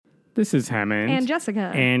This is Hammond. And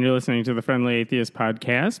Jessica. And you're listening to the Friendly Atheist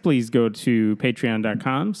Podcast. Please go to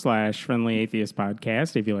patreon.com/Friendly Atheist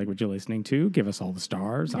Podcast if you like what you're listening to. Give us all the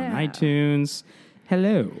stars on iTunes.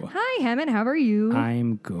 Hello. Hi, Hammond. How are you?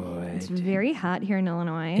 I'm good. It's very hot here in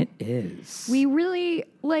Illinois. It is. We really,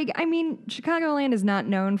 Chicagoland is not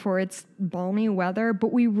known for its balmy weather,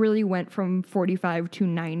 but we really went from 45 to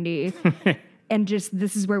 90. And just,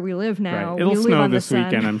 this is where we live now. Right. It'll we snow this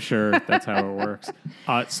weekend, I'm sure. That's how it works.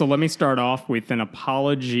 So let me start off with an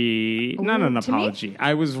apology. Not an apology.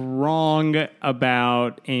 I was wrong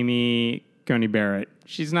about Amy Coney Barrett.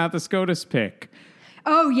 She's not the SCOTUS pick.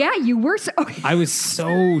 Oh, yeah, you were so... I was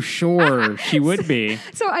so sure she would be.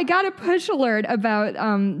 So I got a push alert about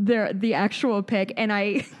the actual pick, and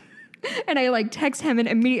I text him and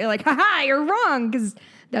immediately haha, you're wrong, because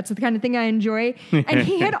that's the kind of thing I enjoy. And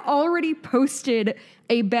he had already posted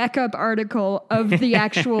a backup article of the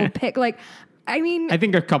actual pick. I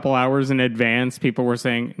think a couple hours in advance, people were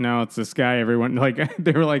saying, no, it's this guy. Everyone,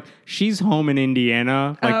 they were like, she's home in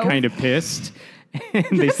Indiana, kind of pissed.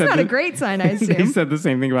 And that's not a great sign, I assume. They said the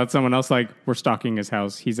same thing about someone else, we're stalking his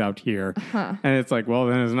house. He's out here. And it's well,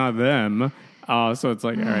 then it's not them. So it's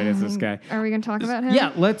all right, it's this guy. Are we going to talk about him?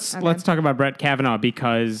 Yeah, let's talk about Brett Kavanaugh,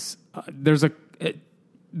 because there's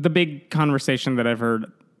the big conversation that I've heard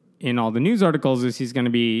in all the news articles is he's going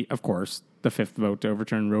to be, of course, the fifth vote to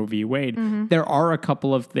overturn Roe v. Wade. Mm-hmm. There are a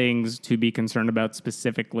couple of things to be concerned about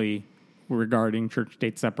specifically regarding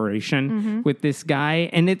church-state separation with this guy,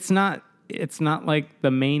 and it's not the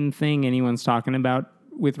main thing anyone's talking about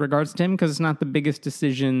with regards to him, because it's not the biggest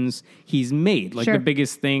decisions he's made. Sure. The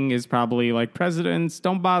biggest thing is probably presidents,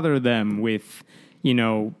 don't bother them with,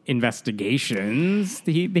 investigations.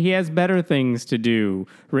 He has better things to do,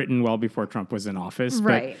 written well before Trump was in office.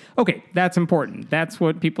 Right. But, okay, that's important. That's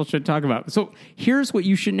what people should talk about. So here's what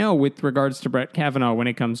you should know with regards to Brett Kavanaugh when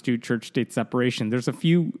it comes to church-state separation. There's a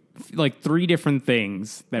few, three different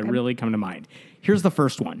things that really come to mind. Here's the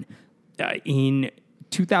first one. In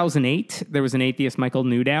 2008, there was an atheist, Michael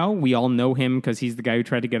Newdow. We all know him because he's the guy who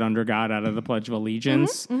tried to get under God out of the Pledge of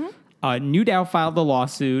Allegiance. Newdow filed the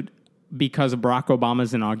lawsuit because of Barack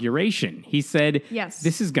Obama's inauguration. He said, yes,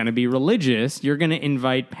 this is going to be religious. You're going to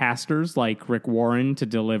invite pastors like Rick Warren to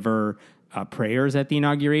deliver prayers at the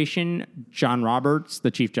inauguration. John Roberts,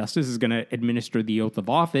 the Chief Justice, is going to administer the oath of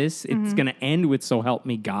office. It's going to end with "So help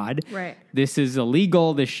me God." Right. This is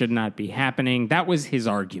illegal. This should not be happening. That was his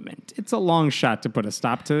argument. It's a long shot to put a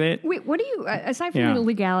stop to it. Wait, what do you, aside from the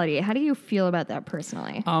legality, how do you feel about that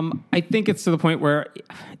personally? I think it's to the point where,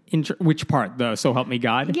 which part, the "So help me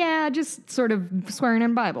God"? Yeah, just sort of swearing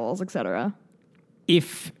in Bibles, etc.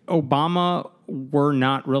 If Obama were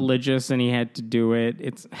not religious and he had to do it,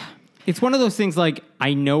 it's one of those things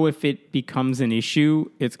I know if it becomes an issue,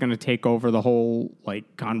 it's going to take over the whole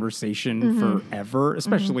conversation forever,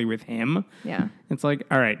 especially with him. Yeah. It's all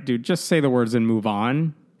right, dude, just say the words and move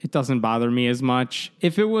on. It doesn't bother me as much.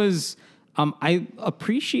 If it was, I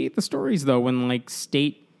appreciate the stories though when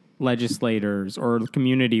state legislators or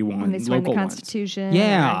community ones, when they swear local the Constitution. Ones.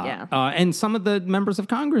 Yeah. And some of the members of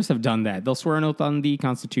Congress have done that. They'll swear an oath on the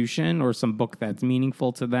Constitution or some book that's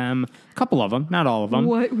meaningful to them. A couple of them, not all of them.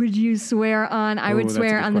 What would you swear on? I would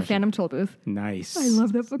swear on the Phantom Tollbooth. Nice. I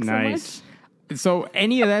love that book so much. So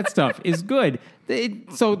any of that stuff is good.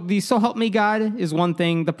 So help me God is one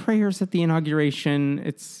thing. The prayers at the inauguration,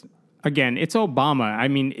 it's Obama. I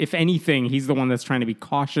mean, if anything, he's the one that's trying to be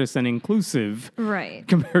cautious and inclusive. Right.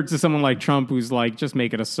 Compared to someone like Trump, who's just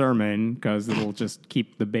make it a sermon because it'll just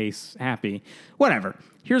keep the base happy. Whatever.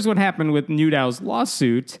 Here's what happened with Newdow's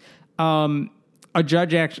lawsuit. A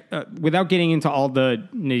judge, without getting into all the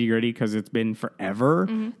nitty-gritty because it's been forever,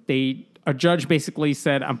 a judge basically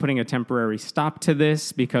said, I'm putting a temporary stop to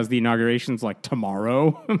this because the inauguration's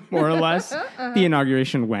tomorrow, more or less. The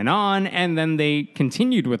inauguration went on, and then they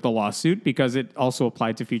continued with the lawsuit because it also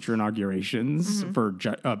applied to future inaugurations for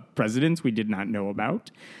presidents we did not know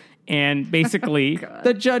about. And basically,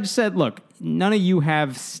 the judge said, look, none of you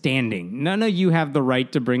have standing. None of you have the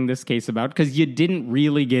right to bring this case about because you didn't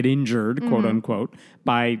really get injured, quote unquote,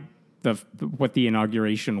 by what the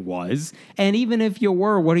inauguration was. And even if you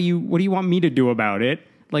were, what do you want me to do about it?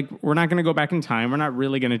 We're not going to go back in time. We're not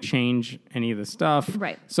really going to change any of the stuff.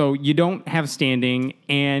 Right. So you don't have standing,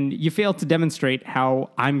 and you fail to demonstrate how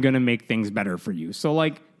I'm going to make things better for you. So,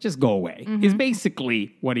 just go away, is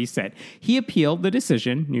basically what he said. He appealed the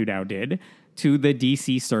decision, Newdow did, to the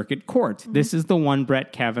D.C. Circuit Court. This is the one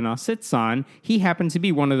Brett Kavanaugh sits on. He happened to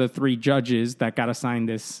be one of the three judges that got assigned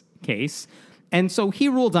this case. And so he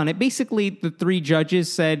ruled on it. Basically, the three judges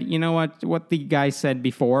said, you know what the guy said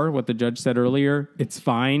before, what the judge said earlier, it's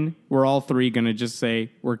fine. We're all three going to just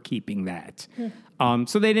say, we're keeping that.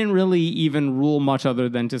 So they didn't really even rule much other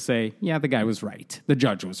than to say, yeah, the guy was right. The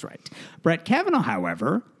judge was right. Brett Kavanaugh,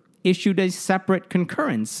 however, issued a separate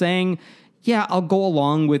concurrence saying, yeah, I'll go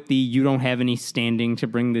along with the you don't have any standing to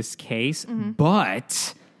bring this case,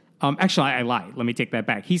 but... actually, I lied. Let me take that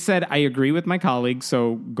back. He said, I agree with my colleague,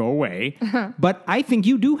 so go away. But I think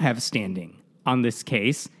you do have standing on this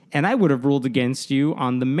case, and I would have ruled against you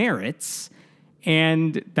on the merits.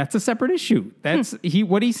 And that's a separate issue. That's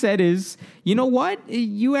what he said is, you know what?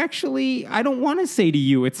 You actually, I don't want to say to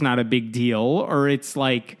you it's not a big deal, or it's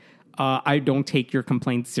like, I don't take your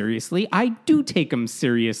complaints seriously. I do take them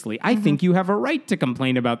seriously. I think you have a right to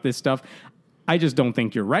complain about this stuff. I just don't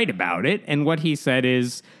think you're right about it. And what he said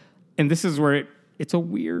is, and this is where it's a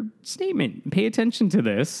weird statement. Pay attention to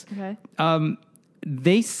this. Okay.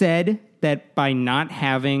 They said that by not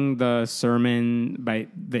having the sermon, by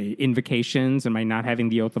the invocations, and by not having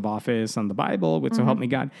the oath of office on the Bible, with so help me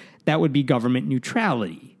God, that would be government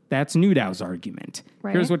neutrality. That's Newdow's argument.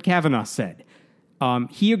 Right. Here's what Kavanaugh said.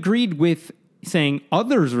 He agreed with saying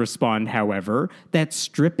others respond, however, that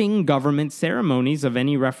stripping government ceremonies of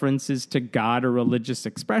any references to God or religious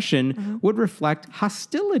expression would reflect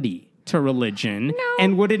hostility to religion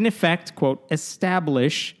and would, in effect, quote,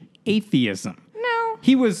 establish atheism. No.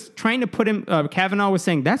 He was trying to put him, Kavanaugh was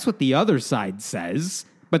saying, that's what the other side says.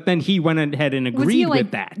 But then he went ahead and agreed Was he like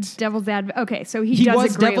with that. devil's advocate? Okay, so he He does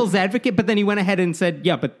was agree. devil's advocate, but then he went ahead and said,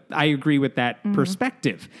 yeah, but I agree with that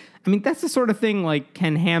perspective. I mean, that's the sort of thing like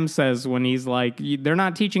Ken Ham says when he's like, they're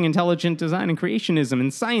not teaching intelligent design and creationism in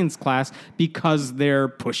science class because they're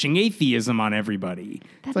pushing atheism on everybody.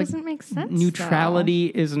 That doesn't make sense.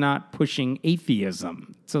 Neutrality is not pushing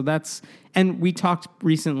atheism. So that's, and we talked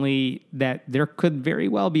recently that there could very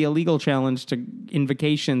well be a legal challenge to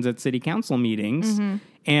invocations at city council meetings.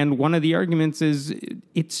 And one of the arguments is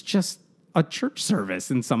it's just a church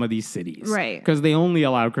service in some of these cities. Right. Because they only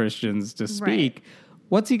allow Christians to speak. Right.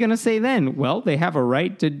 What's he going to say then? Well, they have a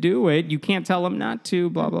right to do it. You can't tell them not to,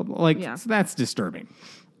 blah, blah, blah. Like, so that's disturbing.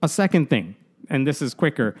 A second thing, and this is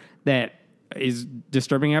quicker, that is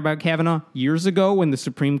disturbing about Kavanaugh. Years ago, when the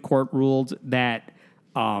Supreme Court ruled that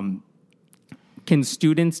can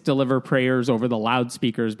students deliver prayers over the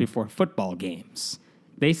loudspeakers before football games?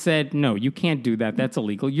 They said, no, you can't do that. That's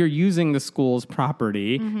illegal. You're using the school's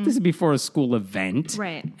property. This is before a school event.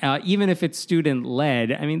 Right. Even if it's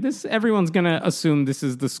student-led, I mean, everyone's going to assume this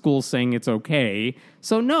is the school saying it's okay.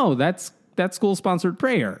 So, no, that's school-sponsored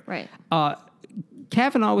prayer. Right.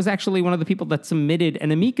 Kavanaugh was actually one of the people that submitted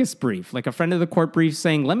an amicus brief, like a friend of the court brief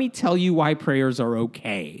saying, let me tell you why prayers are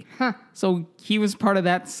okay. So he was part of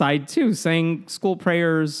that side, too, saying school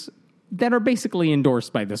prayers that are basically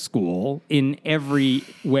endorsed by the school in every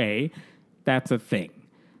way, that's a thing.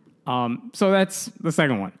 So that's the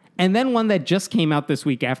second one. And then one that just came out this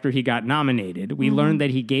week after he got nominated. We learned that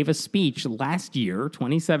he gave a speech last year,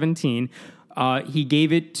 2017. He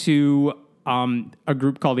gave it to a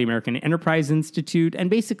group called the American Enterprise Institute. And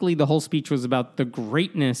basically the whole speech was about the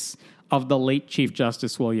greatness of the late Chief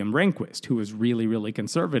Justice William Rehnquist, who was really, really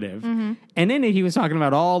conservative. And in it, he was talking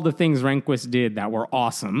about all the things Rehnquist did that were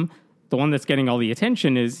awesome. The one that's getting all the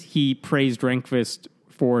attention is he praised Rehnquist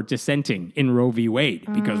for dissenting in Roe v. Wade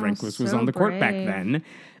because Rehnquist was on the court back then.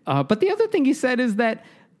 But the other thing he said is that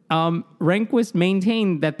Rehnquist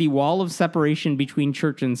maintained that the wall of separation between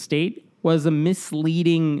church and state was a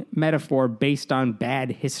misleading metaphor based on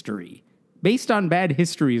bad history. Based on bad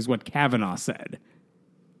history is what Kavanaugh said.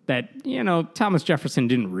 That, you know, Thomas Jefferson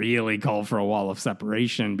didn't really call for a wall of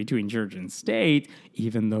separation between church and state,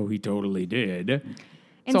 even though he totally did.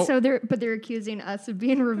 And so they're accusing us of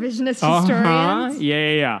being revisionist historians.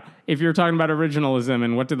 Yeah. If you're talking about originalism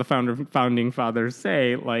and what did the founding fathers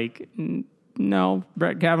say, like, no,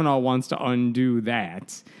 Brett Kavanaugh wants to undo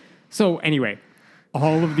that. So anyway,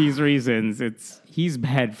 all of these reasons, he's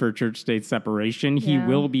bad for church-state separation. He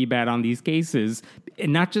will be bad on these cases,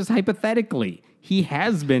 and not just hypothetically. He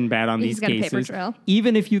has been bad on these cases. Paper trail.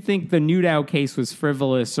 Even if you think the Newdow case was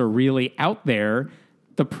frivolous or really out there,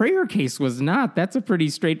 the prayer case was not. That's a pretty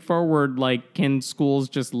straightforward, like, can schools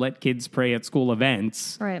just let kids pray at school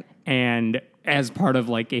events? Right. And as part of,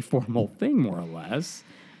 like, a formal thing, more or less.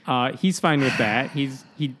 He's fine with that.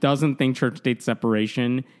 He doesn't think church-state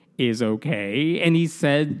separation is okay. And he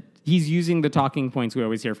said he's using the talking points we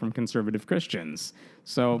always hear from conservative Christians.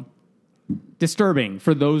 So disturbing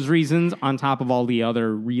for those reasons on top of all the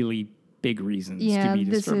other really big reasons Yeah, to be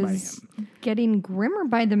this disturbed by is him. getting grimmer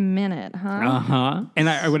by the minute, huh? Uh-huh. And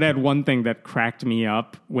I would add one thing that cracked me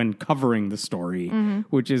up when covering the story,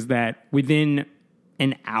 which is that within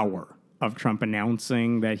an hour of Trump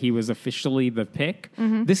announcing that he was officially the pick,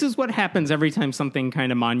 this is what happens every time something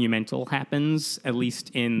kind of monumental happens, at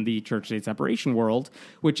least in the church-state separation world,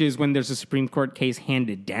 which is when there's a Supreme Court case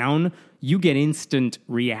handed down, you get instant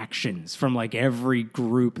reactions from like every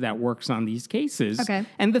group that works on these cases. Okay.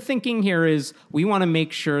 And the thinking here is we want to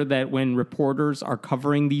make sure that when reporters are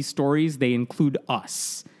covering these stories, they include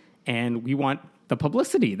us. And we want the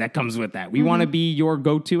publicity that comes with that. We want to be your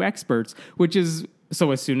go-to experts, which is,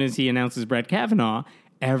 so as soon as he announces Brett Kavanaugh,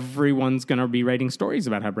 everyone's going to be writing stories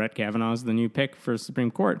about how Brett Kavanaugh is the new pick for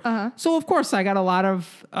Supreme Court. So, of course, I got a lot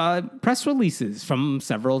of press releases from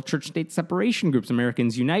several church-state separation groups,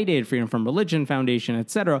 Americans United, Freedom from Religion Foundation,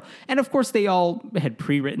 etc. And, of course, they all had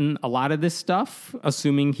pre-written a lot of this stuff,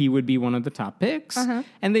 assuming he would be one of the top picks.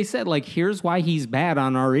 And they said, like, here's why he's bad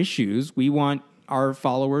on our issues. We want our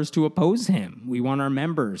followers to oppose him. We want our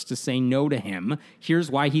members to say no to him.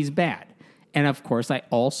 Here's why he's bad. And, of course, I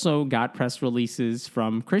also got press releases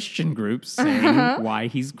from Christian groups saying why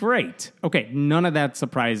he's great. Okay, none of that's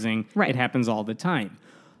surprising. Right. It happens all the time.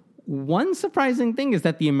 One surprising thing is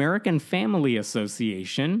that the American Family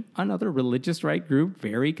Association, another religious right group,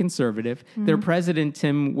 very conservative, their president,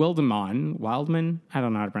 Tim Wildman, I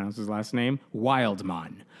don't know how to pronounce his last name,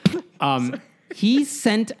 Wildman. He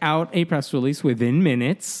sent out a press release within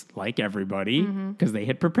minutes, like everybody, because they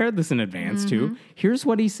had prepared this in advance too. Here's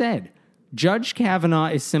what he said. Judge Kavanaugh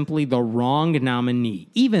is simply the wrong nominee,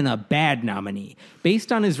 even a bad nominee. Based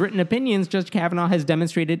on his written opinions, Judge Kavanaugh has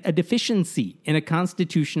demonstrated a deficiency in a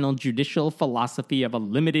constitutional judicial philosophy of a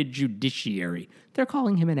limited judiciary. They're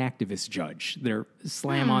calling him an activist judge. They're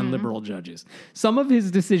slam on liberal judges. Some of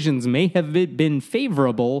his decisions may have been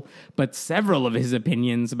favorable, but several of his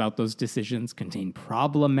opinions about those decisions contain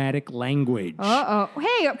problematic language.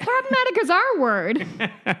 Hey, problematic is our word.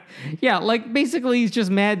 Yeah, like basically he's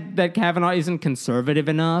just mad that Kavanaugh isn't conservative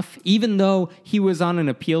enough, even though he was on an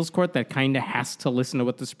appeals court that kind of has to listen to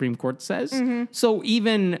what the Supreme Court says. So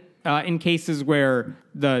even in cases where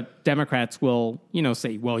the Democrats will,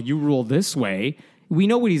 say, well, you rule this way, we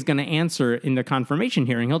know what he's going to answer in the confirmation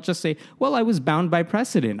hearing. He'll just say, well, I was bound by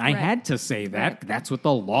precedent. I had to say that. Right. That's what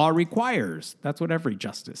the law requires. That's what every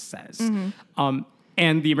justice says.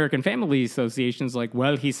 And the American Family Association's like,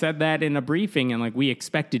 well, he said that in a briefing, and like we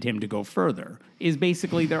expected him to go further, is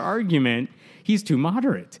basically their argument. He's too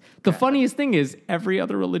moderate. The funniest thing is every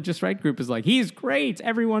other religious right group is like, he's great.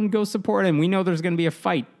 Everyone go support him. We know there's going to be a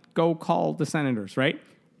fight. Go call the senators, right?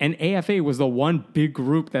 And AFA was the one big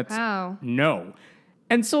group that's no.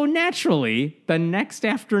 And so naturally, the next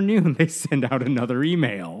afternoon, they send out another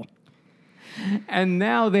email. And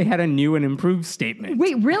now they had a new and improved statement.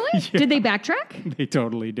 Wait, really? Did they backtrack? They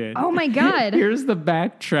totally did. Oh, my God. Here's the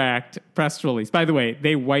backtracked press release. By the way,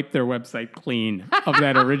 they wiped their website clean of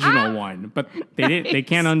that original one, but they didn't. They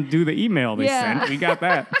can't undo the email they sent. We got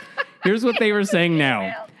that. Here's what they were saying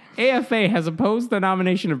now. AFA has opposed the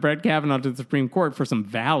nomination of Brett Kavanaugh to the Supreme Court for some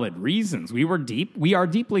valid reasons. We are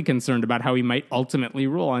deeply concerned about how he might ultimately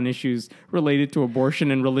rule on issues related to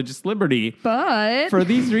abortion and religious liberty. But For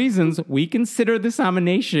these reasons, we consider this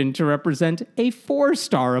nomination to represent a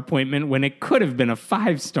 4-star appointment when it could have been a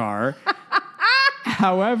 5-star.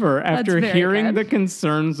 However, after hearing the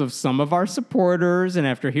concerns of some of our supporters and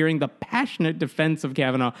after hearing the passionate defense of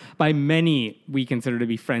Kavanaugh by many we consider to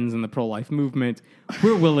be friends in the pro-life movement,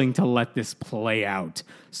 we're willing to let this play out.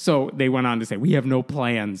 So they went on to say, we have no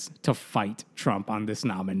plans to fight Trump on this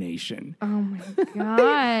nomination. oh my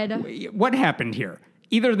God. What happened here?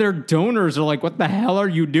 Either their donors are like, what the hell are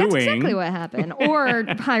you doing? That's exactly what happened. Or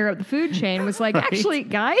higher up the food chain was like, actually,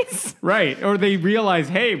 guys. Right. Or they realize,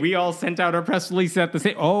 hey, we all sent out our press release at the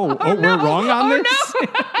same... no. we're wrong on this?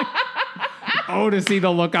 No. To see the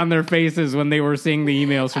look on their faces when they were seeing the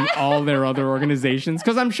emails from all their other organizations.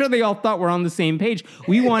 Because I'm sure they all thought we're on the same page.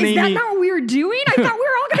 We want Is Amy... that not what we were doing? I thought we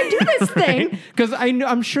were all going to do this thing. Because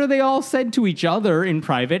I'm sure they all said to each other in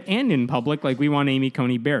private and in public, like, we want Amy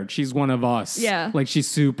Coney Barrett. She's one of us. Yeah. Like, she's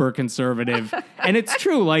super conservative. And it's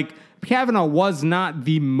true. Like, Kavanaugh was not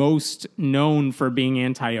the most known for being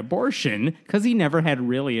anti-abortion because he never had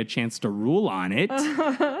really a chance to rule on it.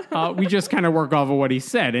 We just kind of work off of what he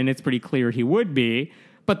said, and it's pretty clear he would be.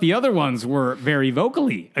 But the other ones were very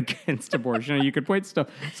vocally against abortion. You could point stuff.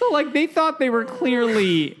 So, like, they thought they were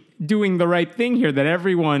clearly doing the right thing here, that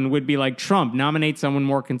everyone would be like, Trump, nominate someone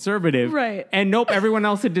more conservative. Right. And nope, everyone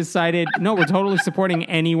else had decided, no, we're totally supporting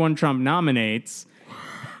anyone Trump nominates.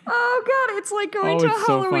 Oh God, it's like going to a it's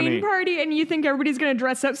so Halloween funny. party and you think everybody's gonna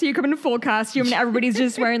dress up, so you come in full costume and everybody's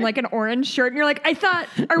just wearing like an orange shirt, and you're like, I thought,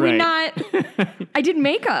 are we Right. not? I did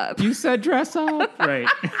makeup. You said dress up, right?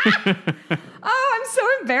 Oh, I'm so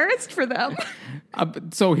embarrassed for them.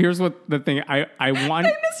 So here's what the thing I want. I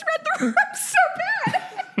misread the room so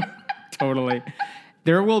bad. Totally.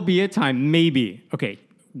 There will be a time, maybe. Okay,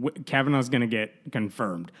 Kavanaugh's going to get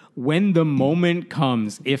confirmed. When the moment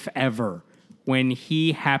comes, if ever, when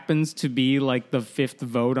he happens to be like the fifth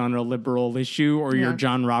vote on a liberal issue, or you're Yeah.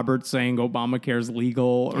 John Roberts saying Obamacare's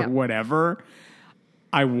legal or Yeah. whatever,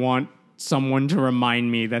 I want someone to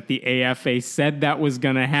remind me that the AFA said that was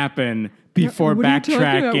going to happen before What are you talking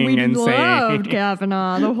about? backtracking We and loved saying,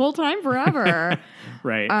 Kavanaugh the whole time forever.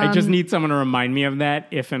 right. I just need someone to remind me of that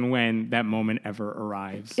if and when that moment ever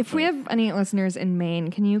arrives. If we have any listeners in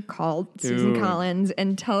Maine, can you call Susan Dude. Collins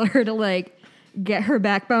and tell her to like get her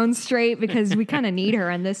backbone straight, because we kind of need her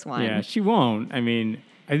on this one. Yeah, she won't. I mean,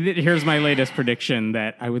 here's my latest prediction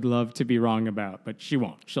that I would love to be wrong about, but she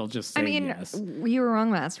won't. She'll just say I mean, yes. you were wrong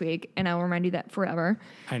last week, and I'll remind you that forever.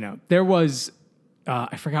 I know. There was,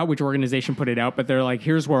 I forgot which organization put it out, but they're like,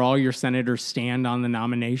 here's where all your senators stand on the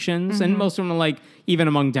nominations. And most of them are like, even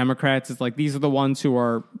among Democrats, it's like, these are the ones who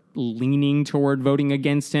are leaning toward voting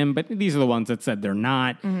against him, but these are the ones that said they're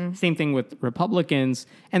not. Same thing with Republicans.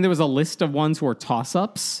 And there was a list of ones who are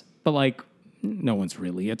toss-ups, but like, no one's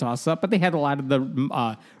really a toss-up, but they had a lot of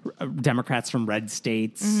the Democrats from red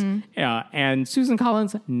states. And Susan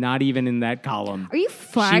Collins, not even in that column. Are you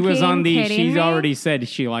She was on the, kidding she's me? already said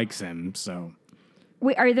she likes him, so.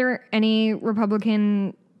 Wait, are there any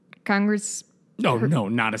Republican Congress? No,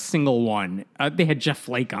 not a single one. They had Jeff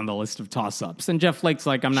Flake on the list of toss-ups, and Jeff Flake's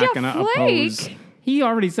like, I'm not Jeff going to Flake? oppose. He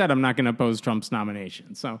already said, I'm not going to oppose Trump's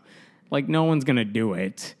nomination. So, like, no one's going to do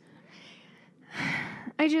it.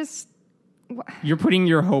 I just, You're putting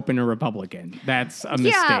your hope in a Republican. That's a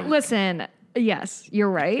mistake. yeah, listen, yes, you're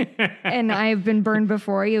right. And I've been burned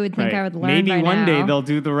before. You would think Right. I would learn Maybe by one now. day they'll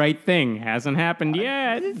do the right thing. Hasn't happened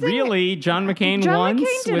yet. Really? John McCain John once?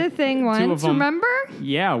 McCain did a with thing two of once, them. remember?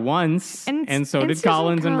 Yeah, once. And so and did Susan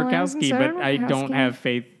Collins and Collins, and Murkowski, so but did I don't Murkowski. have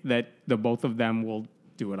faith that the both of them will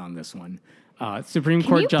do it on this one. Supreme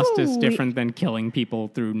Court you justice believe- different than killing people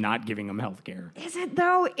through not giving them health care. Is it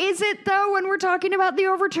though? Is it though? When we're talking about the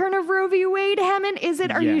overturn of Roe v. Wade, Hammond, is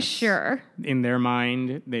it? Are you Yes. sure? In their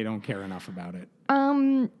mind, they don't care enough about it.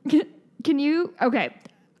 Can you? Okay,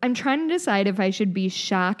 I'm trying to decide if I should be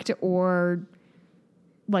shocked or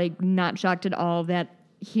like not shocked at all that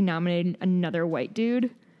he nominated another white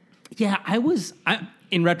dude. Yeah,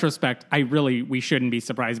 in retrospect, we shouldn't be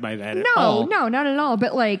surprised by that at all. No, not at all.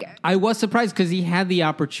 But like, I was surprised because he had the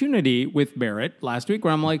opportunity with Barrett last week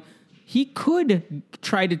where I'm like, he could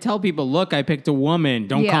try to tell people, look, I picked a woman.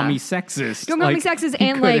 Don't call Yeah. me sexist. don't call me Like, sexist, he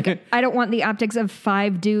and could- like, I don't want the optics of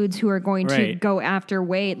 5 dudes who are going to Right. go after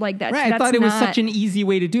Wade. Like that. Right, I thought it was such an easy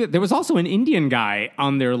way to do it. There was also an Indian guy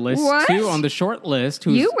on their list What? too, on the short list.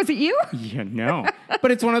 Who's, Was it you? Yeah, no.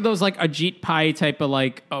 But it's one of those like Ajit Pai type of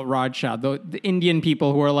like a Raj Shah, the Indian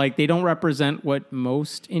people who are like, they don't represent what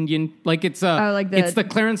most Indian, like it's it's the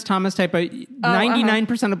Clarence Thomas type of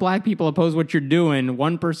 99% of black people oppose what you're doing.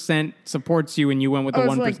 1% supports you and you went with the Oh,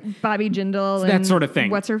 it's 1%. like Bobby Jindal, That and sort of thing.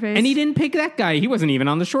 What's her face? And he didn't pick that guy. He wasn't even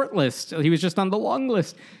on the short list. He was just on the long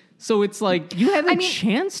list. So it's like you had a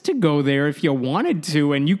chance to go there if you wanted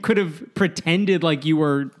to, and you could have pretended like you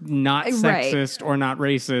were not sexist or not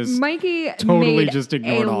racist. Mikey totally made just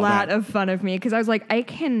ignored a all lot that. of fun of me because I was like, I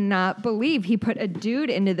cannot believe he put a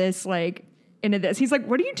dude into this. He's like,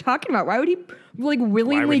 what are you talking about? Why would he like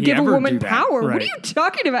willingly he give a ever woman do that? power? What Right. are you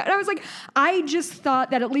talking about? And I was like, I just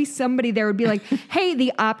thought that at least somebody there would be like, hey,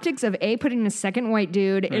 the optics of A, putting a second white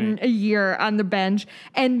dude in a year on the bench,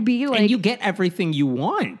 and B, like, And you get everything you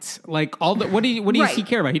want. Like all the what do you Right. he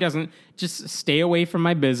care about? He doesn't just stay away from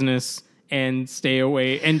my business and stay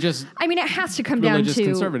away and just I mean, it has to come down religious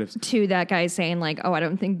conservatives. to that guy saying like, "Oh, I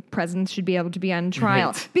don't think presidents should be able to be on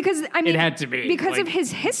trial," Right. because I mean, It had to be, because of like-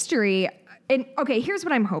 his history. And okay, here's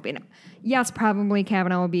what I'm hoping. Yes, probably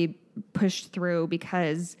Kavanaugh will be pushed through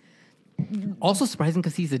because also surprising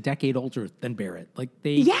because he's a decade older than Barrett. Like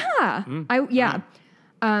they yeah,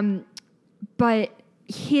 but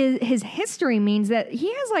his history means that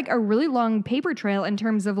he has like a really long paper trail in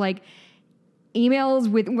terms of like emails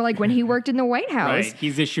with like when he worked in the White House. Right.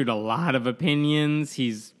 He's issued a lot of opinions.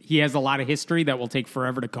 He has a lot of history that will take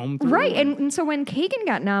forever to comb through. Right, and so when Kagan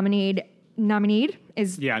got nominated,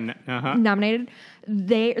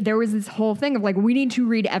 there was this whole thing of like, we need to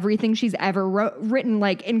read everything she's ever written,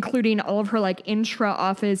 like including all of her like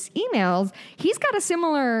intra-office emails. He's got a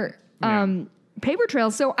similar paper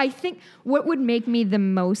trails. So I think what would make me the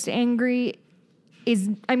most angry is,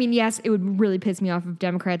 I mean, yes, it would really piss me off if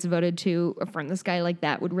Democrats voted to affirm this guy. Like,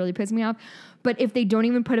 that would really piss me off. But if they don't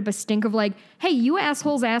even put up a stink of like, hey, you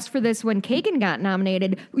assholes asked for this when Kagan got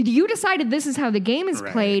nominated. You decided this is how the game is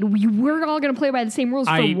played. We're all going to play by the same rules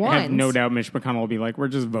for once. I have no doubt Mitch McConnell will be like, we're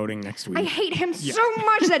just voting next week. I hate him so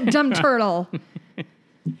much, that dumb turtle.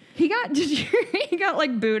 He got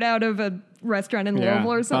like booed out of a restaurant in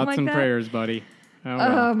Louisville or something like that. Thoughts and prayers, buddy.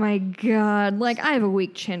 Oh my God. Like, I have a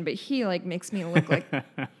weak chin, but he like makes me look like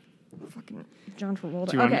fucking John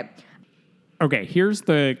Travolta. Okay, here's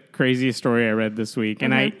the craziest story I read this week,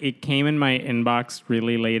 and it came in my inbox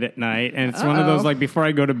really late at night, and it's one of those, like, before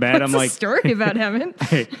I go to bed, I'm like... story about heaven?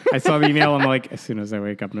 I saw the email, I'm like, as soon as I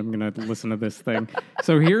wake up, I'm going to listen to this thing.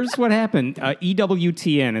 So here's what happened.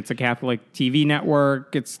 EWTN, it's a Catholic TV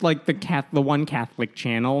network. It's like the one Catholic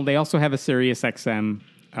channel. They also have a Sirius XM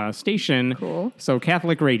station. Cool. So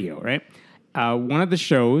Catholic radio, right? One of the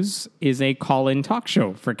shows is a call-in talk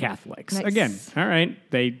show for Catholics. Nice. Again, all right,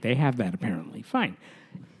 they have that apparently. Fine.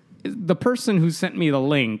 The person who sent me the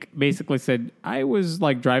link basically said, I was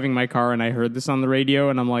like driving my car and I heard this on the radio,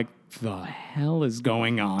 and I'm like, the hell is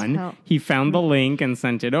going on? Oh. He found the link and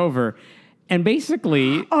sent it over. And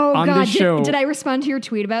basically, on the show... Did I respond to your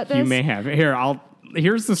tweet about this? You may have.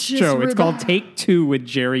 Here's the show. It's called Take Two with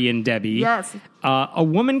Jerry and Debbie. Yes. A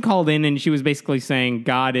woman called in and she was basically saying,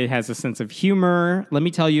 God, it has a sense of humor. Let me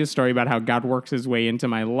tell you a story about how God works his way into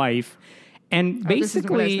my life. And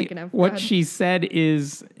basically, what she said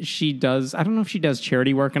is she does, I don't know if she does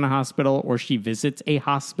charity work in a hospital or she visits a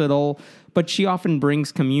hospital, but she often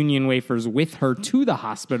brings communion wafers with her to the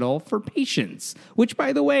hospital for patients, which,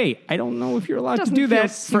 by the way, I don't know if you're allowed to do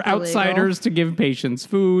that for outsiders to give patients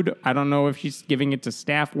food. I don't know if she's giving it to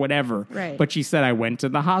staff, whatever. Right. But she said, I went to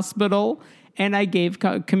the hospital and I gave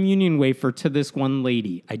communion wafer to this one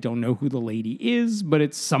lady. I don't know who the lady is, but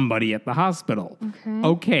it's somebody at the hospital.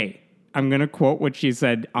 Okay. I'm going to quote what she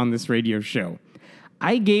said on this radio show.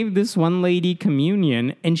 I gave this one lady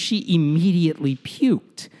communion and she immediately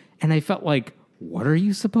puked. And I felt like, what are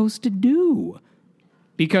you supposed to do?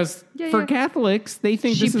 Because for Catholics, they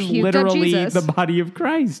think this is literally the body of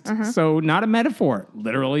Christ. So not a metaphor,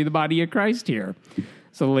 literally the body of Christ here.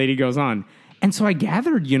 So the lady goes on. And so I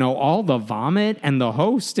gathered, all the vomit and the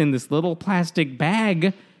host in this little plastic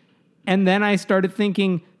bag. And then I started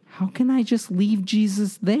thinking, how can I just leave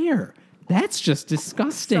Jesus there? That's just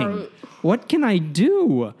disgusting. Sorry. What can I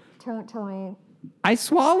do? Don't tell me. I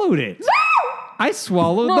swallowed it. No! I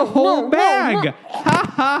swallowed the whole bag. No.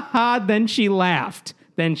 Ha, ha, ha. Then she laughed.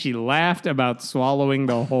 About swallowing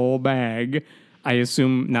the whole bag. I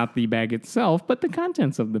assume not the bag itself, but the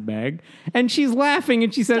contents of the bag. And she's laughing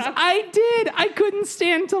and she says, I did. I couldn't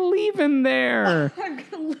stand to leave him there. I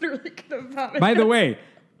literally could have vomited. By the way,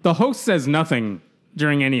 the host says nothing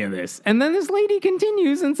during any of this. And then this lady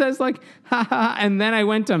continues and says like, ha ha, and then I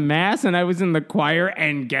went to mass and I was in the choir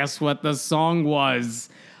and guess what the song was?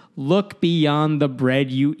 Look beyond the bread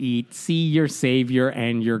you eat, see your Savior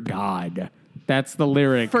and your God. That's the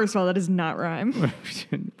lyric. First of all, that does not rhyme.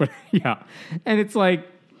 But yeah. And it's like,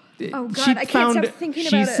 oh God, I can't stop thinking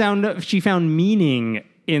about it. She found meaning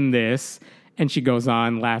in this. And she goes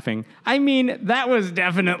on laughing. I mean, that was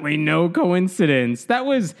definitely no coincidence. God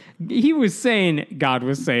was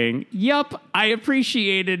saying, yup, I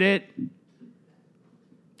appreciated it.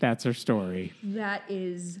 That's her story. That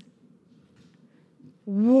is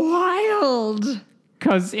wild.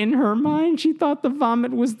 Because in her mind, she thought the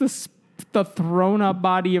vomit was the thrown up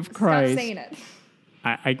body of Christ. Stop saying it.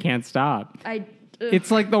 I can't stop.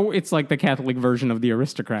 It's like the Catholic version of the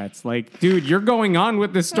Aristocrats. Like, dude, you're going on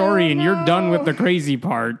with the story and you're done with the crazy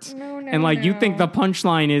part. You think the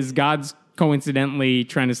punchline is God's coincidentally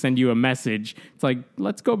trying to send you a message. It's like,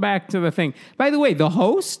 let's go back to the thing. By the way, the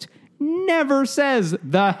host never says,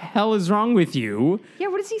 the hell is wrong with you? Yeah,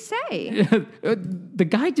 what does he say? The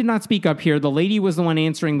guy did not speak up here. The lady was the one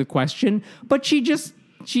answering the question, but she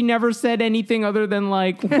never said anything other than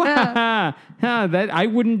like, that I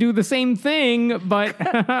wouldn't do the same thing, but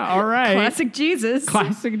all right. Classic Jesus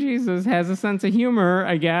has a sense of humor,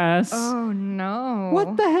 I guess. Oh, no.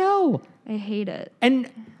 What the hell? I hate it.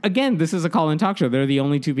 And again, this is a call-in talk show. They're the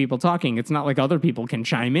only two people talking. It's not like other people can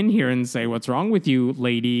chime in here and say, what's wrong with you,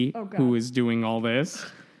 lady, who is doing all this?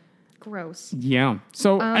 Gross. Yeah.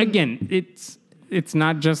 So again, it's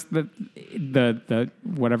not just the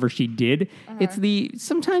whatever she did. It's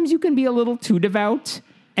sometimes you can be a little too devout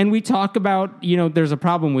And we talk about, there's a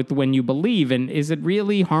problem with when you believe, and is it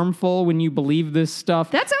really harmful when you believe this stuff?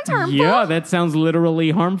 That sounds harmful. Yeah, that sounds literally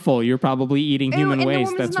harmful. You're probably eating human and waste.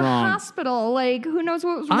 the woman's That's in the wrong. hospital. Like, who knows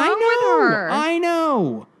what was wrong with her? I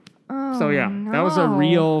know. So yeah, that was a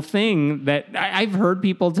real thing that I've heard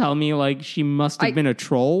people tell me, like, she must have been a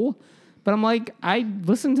troll. But I'm like, I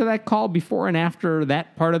listened to that call before and after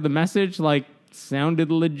that part of the message, like,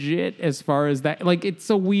 sounded legit as far as that. Like, it's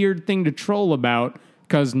a weird thing to troll about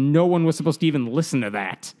because no one was supposed to even listen to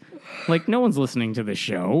that. Like, no one's listening to the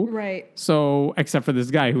show. Right. So, except for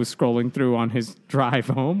this guy who was scrolling through on his drive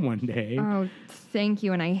home one day. Oh, thank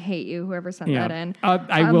you, and I hate you, whoever sent that in.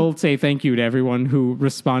 I will say thank you to everyone who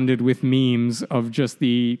responded with memes of just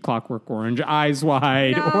the Clockwork Orange eyes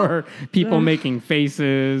wide or people making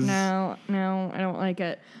faces. No, I don't like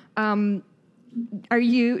it. Were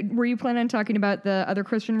you planning on talking about the other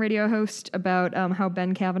Christian radio host about how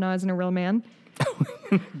Ben Kavanaugh isn't a real man?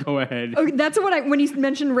 Go ahead. Okay, that's what when you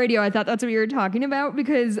mentioned radio, I thought that's what you were talking about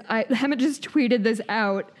because Hammett just tweeted this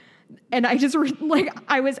out, and I just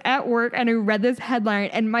I was at work and I read this headline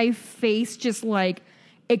and my face just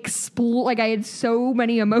explode. Like I had so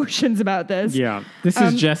many emotions about this. Yeah, this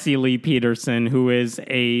is Jesse Lee Peterson, who is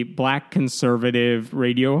a black conservative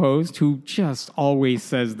radio host who just always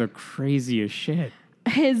says the craziest shit.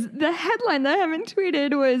 The headline that Hammett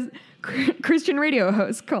tweeted was Christian radio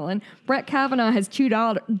host, Brett Kavanaugh has two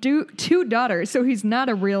daughters, so he's not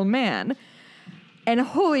a real man. And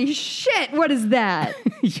holy shit, what is that?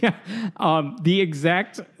 Yeah. The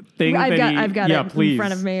exact thing I've got it please. in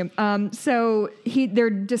front of me. So they're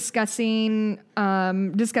discussing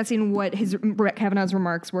what Brett Kavanaugh's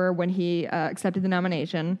remarks were when he accepted the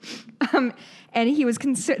nomination. And he was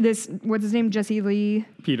what's his name? Jesse Lee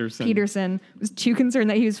Peterson was too concerned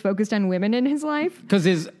that he was focused on women in his life. Because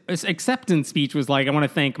his acceptance speech was like, I want to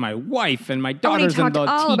thank my wife and my daughters and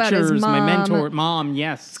the teachers, my mentor, mom,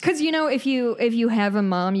 yes. Because, if you have a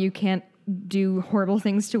mom, you can't do horrible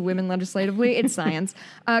things to women legislatively. It's science.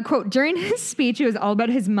 Quote, during his speech, it was all about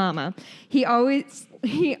his mama. He always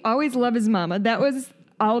loved his mama. That was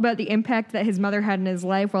all about the impact that his mother had in his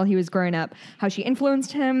life while he was growing up, how she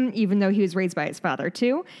influenced him, even though he was raised by his father,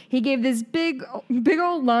 too. He gave this big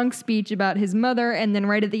old long speech about his mother, and then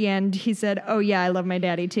right at the end, he said, oh, yeah, I love my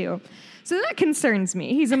daddy, too. So that concerns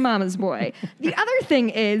me. He's a mama's boy. The other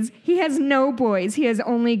thing is, he has no boys. He has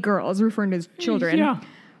only girls, referring to his children. Yeah.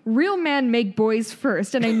 Real men make boys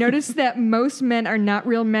first, and I noticed that most men are not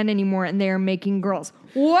real men anymore, and they are making girls.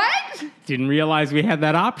 What? Didn't realize we had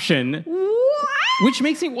that option. What? Which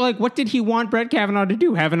makes it what did he want Brett Kavanaugh to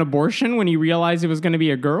do? Have an abortion when he realized it was going to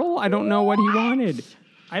be a girl? I don't know what he wanted.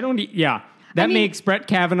 That makes Brett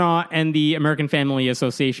Kavanaugh and the American Family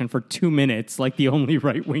Association for 2 minutes like the only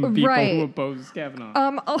right-wing people who oppose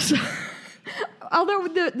Kavanaugh. Also, although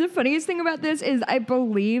the funniest thing about this is I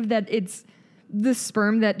believe that it's the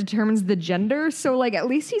sperm that determines the gender. So, at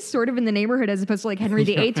least he's sort of in the neighborhood as opposed to, Henry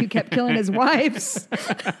VIII who kept killing his wives.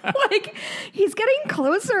 He's getting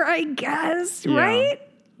closer, I guess, right?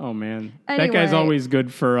 Oh, man. Anyway, that guy's always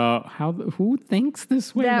good for, who thinks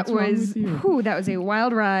this way? That was a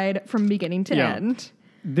wild ride from beginning to end.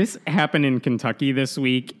 This happened in Kentucky this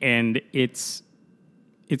week, and it's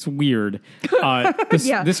weird.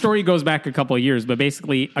 This story goes back a couple of years, but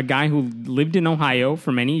basically a guy who lived in Ohio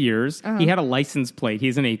for many years, he had a license plate.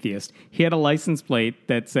 He's an atheist. He had a license plate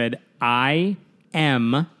that said, I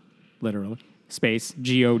am, literally, space,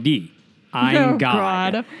 G-O-D. I'm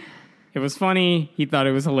God. It was funny. He thought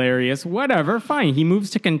it was hilarious. Whatever, fine. He moves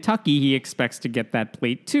to Kentucky. He expects to get that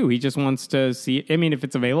plate, too. He just wants to see, if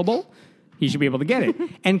it's available, he should be able to get it.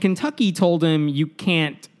 And Kentucky told him, you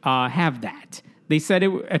can't have that. They said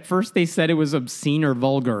at first they said it was obscene or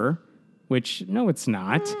vulgar, which, no, it's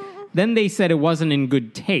not. Then they said it wasn't in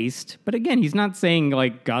good taste. But again, he's not saying,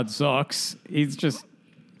 God sucks. He's just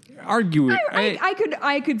arguing.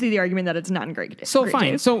 I could see the argument that it's not in great taste. So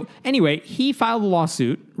fine. So anyway, he filed a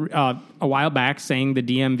lawsuit a while back saying the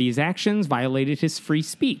DMV's actions violated his free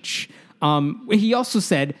speech. He also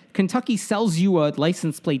said Kentucky sells you a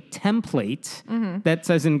license plate template that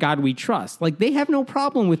says "In God We Trust." They have no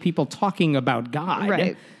problem with people talking about God.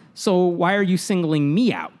 Right. So why are you singling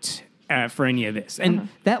me out for any of this? And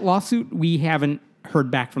that lawsuit, we haven't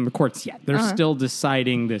heard back from the courts yet. They're still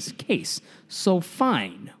deciding this case. So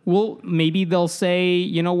fine. Well, maybe they'll say,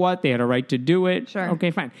 you know what? They had a right to do it. Sure.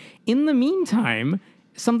 Okay, fine. In the meantime,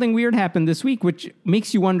 something weird happened this week, which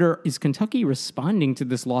makes you wonder, is Kentucky responding to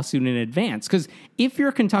this lawsuit in advance? Because if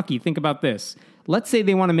you're Kentucky, think about this. Let's say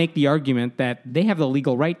they want to make the argument that they have the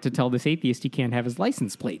legal right to tell this atheist he can't have his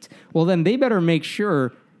license plate. Well, then they better make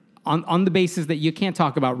sure on the basis that you can't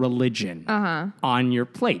talk about religion on your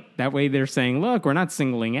plate. That way they're saying, look, we're not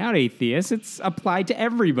singling out atheists. It's applied to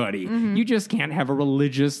everybody. You just can't have a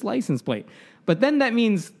religious license plate. But then that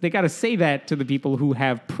means they got to say that to the people who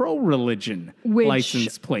have pro-religion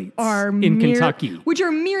license plates in Kentucky. Which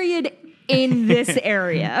are myriad in this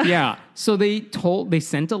area. Yeah. So they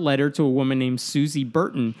sent a letter to a woman named Susie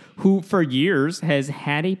Burton, who for years has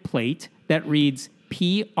had a plate that reads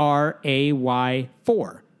PRAY4,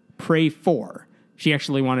 pray for. She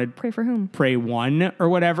actually wanted Pray for whom? Pray 1 or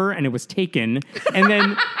whatever, and it was taken. And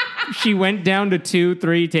then she went down to 2,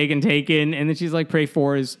 3, taken, and then she's like, pray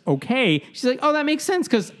 4 is okay. She's like, oh, that makes sense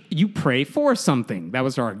because you pray for something. That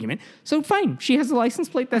was her argument. So fine, she has a license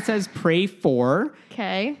plate that says pray for.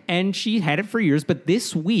 Okay. And she had it for years, but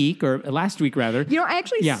this week, or last week rather. You know, I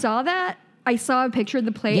actually saw that. I saw a picture of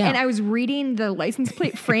the plate, and I was reading the license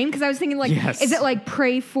plate frame because I was thinking, like, is it like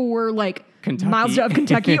pray for, like, Kentucky. Mazda of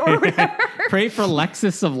Kentucky or whatever? Pray for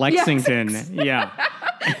Lexus of Lexington. Yes. Yeah.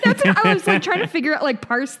 That's what I was like trying to figure out, like,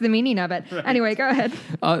 parse the meaning of it. Right. Anyway, go ahead.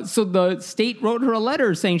 So the state wrote her a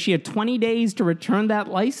letter saying she had 20 days to return that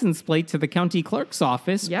license plate to the county clerk's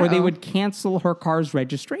office or they would cancel her car's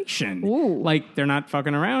registration. Ooh. Like, they're not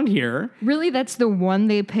fucking around here. Really? That's the one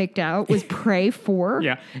they picked out was pray for?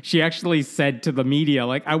 Yeah. She actually said to the media,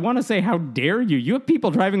 like, I want to say, how dare you? You have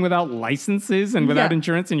people driving without licenses and without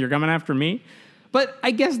insurance and you're coming after me? But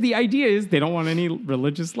I guess the idea is they don't want any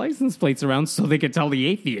religious license plates around so they could tell the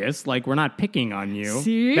atheists, like, we're not picking on you.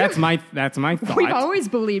 See? That's my thought. We've always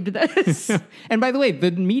believed this. And by the way,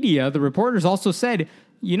 the media, the reporters also said,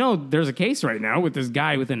 you know, there's a case right now with this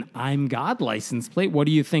guy with an I'm God license plate. What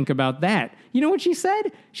do you think about that? You know what she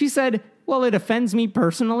said? She said, well, it offends me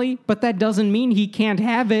personally, but that doesn't mean he can't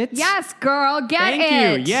have it. Yes, girl, get it.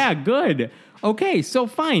 Thank you. Yeah, good. Okay, so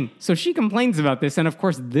fine. So she complains about this, and of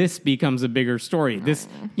course, this becomes a bigger story. This,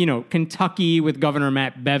 you know, Kentucky with Governor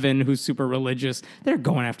Matt Bevin, who's super religious, they're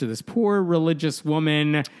going after this poor religious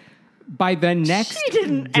woman. By the next She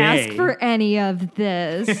didn't ask for any of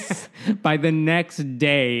this. By the next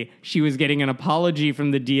day, she was getting an apology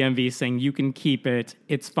from the DMV saying, you can keep it.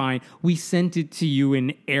 It's fine. We sent it to you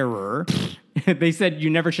in error. They said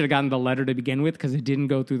you never should have gotten the letter to begin with because it didn't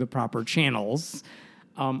go through the proper channels.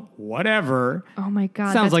 Whatever. Oh my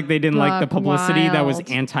God. Sounds like they didn't like the publicity that was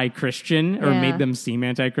wild. Anti-Christian or made them seem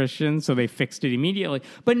anti-Christian, so they fixed it immediately.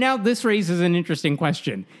 But now this raises an interesting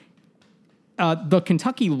question. The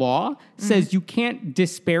Kentucky law says you can't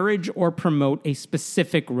disparage or promote a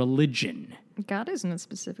specific religion. God isn't a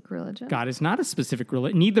specific religion. God is not a specific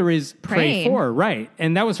religion. Neither is pray Praying. for, right?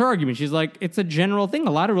 And that was her argument. She's like, it's a general thing.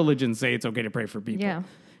 A lot of religions say it's okay to pray for people. Yeah.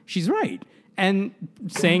 She's right. And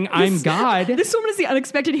saying I'm God. This woman is the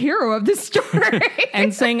unexpected hero of this story.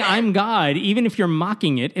 And saying I'm God, even if you're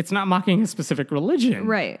mocking it, it's not mocking a specific religion.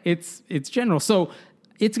 Right. It's general. So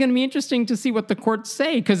it's going to be interesting to see what the courts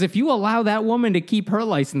say, because if you allow that woman to keep her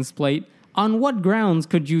license plate, on what grounds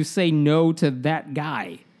could you say no to that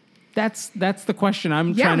guy? That's the question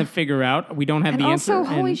I'm trying to figure out. We don't have the answer. Also,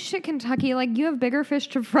 holy shit, Kentucky, like, you have bigger fish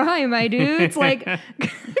to fry, my dudes. Like,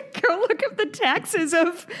 go look up the taxes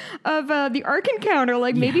of the Ark Encounter.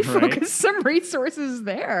 Like, maybe focus some resources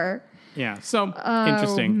there. Yeah, so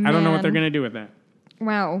interesting. I don't know what they're going to do with that.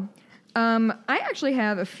 Wow. I actually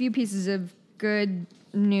have a few pieces of good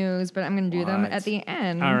news, but I'm going to do them at the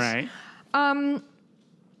end. All right.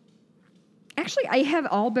 Actually, I have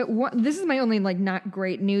all but one. This is my only, like, not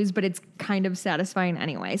great news, but it's kind of satisfying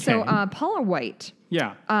anyway. So, Paula White.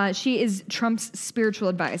 Yeah. She is Trump's spiritual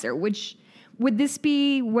advisor, which, would this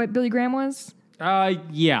be what Billy Graham was?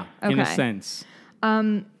 Yeah, in a Okay. sense.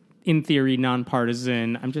 In theory,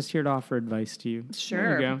 nonpartisan. I'm just here to offer advice to you.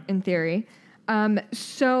 Sure. There you go. In theory.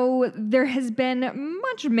 So there has been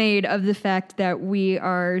much made of the fact that we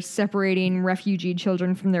are separating refugee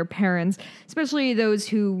children from their parents, especially those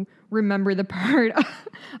who remember the part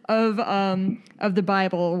of the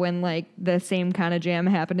Bible when, like, the same kind of jam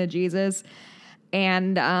happened to Jesus.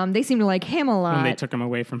 And they seem to like him a lot. When they took him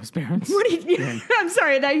away from his parents. I'm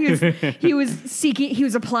sorry that he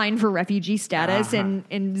was applying for refugee status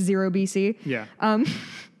in 0 BC. Yeah.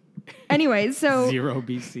 Anyway, so 0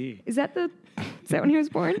 BC. Is that when he was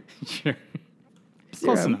born? Sure.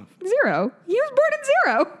 0. Close enough. 0. He was born in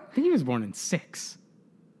 0. I think he was born in 6.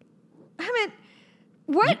 I mean,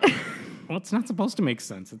 what? Well, it's not supposed to make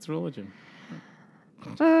sense. It's religion.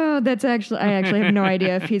 Oh, I actually have no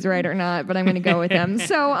idea if he's right or not, but I'm going to go with him.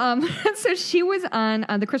 So, so she was on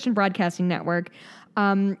the Christian Broadcasting Network,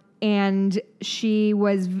 and she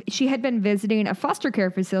had been visiting a foster care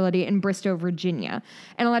facility in Bristow, Virginia,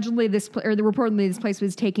 and allegedly reportedly this place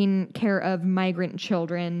was taking care of migrant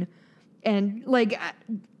children And like,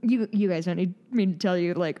 you guys don't need me to tell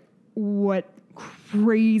you like what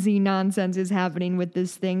crazy nonsense is happening with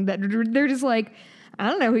this thing that they're just like, I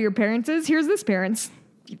don't know who your parents is. Here's this parents.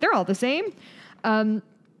 They're all the same.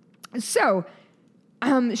 So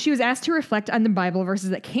she was asked to reflect on the Bible verses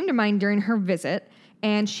that came to mind during her visit.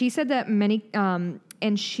 And she said that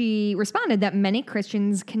and she responded that many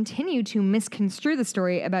Christians continue to misconstrue the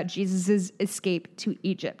story about Jesus' escape to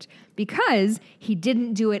Egypt because he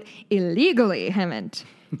didn't do it illegally, Hemant.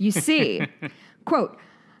 You see, quote,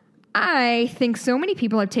 I think so many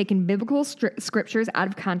people have taken biblical scriptures out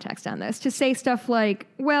of context on this to say stuff like,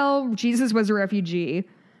 well, Jesus was a refugee.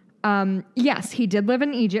 Yes, he did live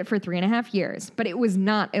in Egypt for 3.5 years, but it was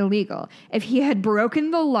not illegal. If he had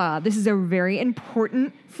broken the law, this is a very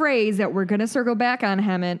important phrase that we're going to circle back on,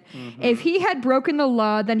 Hemant. Mm-hmm. If he had broken the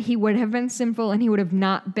law, then he would have been sinful and he would have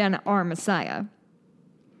not been our Messiah.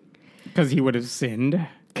 Because he would have sinned.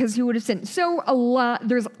 So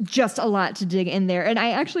there's just a lot to dig in there. And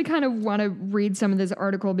I actually kind of want to read some of this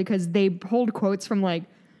article because they pulled quotes from like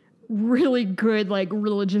really good like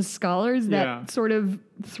religious scholars that sort of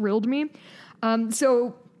thrilled me.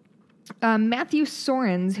 Matthew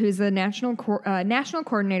Sorens, who's the national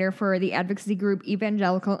coordinator for the advocacy group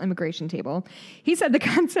Evangelical Immigration Table, he said the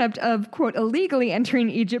concept of, quote, illegally entering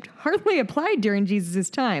Egypt hardly applied during Jesus'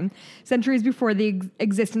 time, centuries before the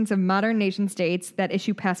existence of modern nation states that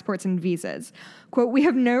issue passports and visas. Quote, we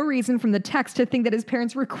have no reason from the text to think that his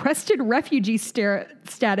parents requested refugee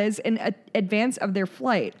status in advance of their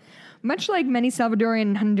flight. Much like many Salvadorian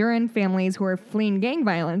and Honduran families who are fleeing gang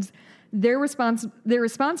violence, their response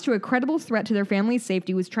to a credible threat to their family's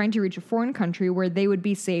safety was trying to reach a foreign country where they would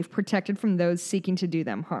be safe, protected from those seeking to do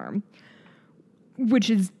them harm. Which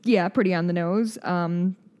is, pretty on the nose.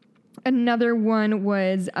 Another one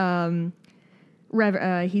was,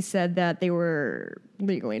 he said that they were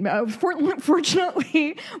legally.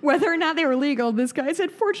 Fortunately, whether or not they were legal, this guy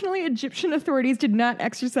said, fortunately, Egyptian authorities did not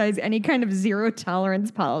exercise any kind of zero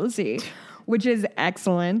tolerance policy, which is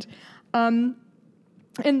excellent.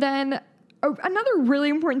 And then another really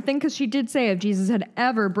important thing, because she did say if Jesus had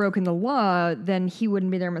ever broken the law, then he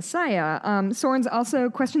wouldn't be their Messiah. Sorens also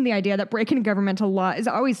questioned the idea that breaking governmental law is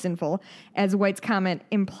always sinful, as White's comment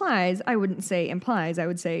implies. I wouldn't say implies, I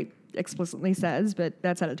would say explicitly says, but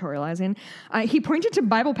that's editorializing. He pointed to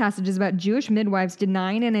Bible passages about Jewish midwives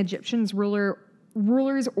denying an Egyptian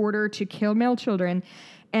ruler's order to kill male children,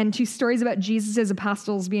 and to stories about Jesus'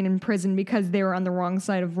 apostles being in prison because they were on the wrong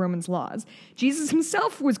side of Romans' laws. Jesus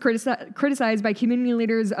himself was criticized by community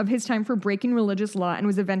leaders of his time for breaking religious law and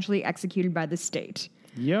was eventually executed by the state.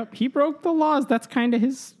 Yep, he broke the laws. That's kind of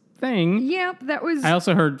his thing. Yep, that was... I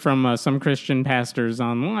also heard from some Christian pastors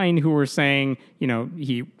online who were saying,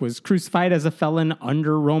 he was crucified as a felon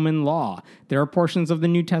under Roman law. There are portions of the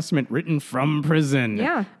New Testament written from prison.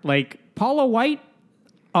 Yeah. Like Paula White,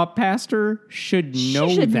 a pastor should know that.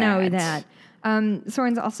 She should know that.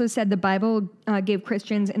 Sorens also said the Bible gave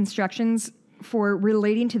Christians instructions for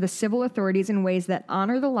relating to the civil authorities in ways that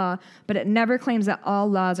honor the law, but it never claims that all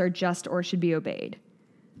laws are just or should be obeyed.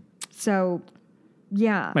 So,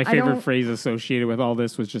 yeah. My favorite phrase associated with all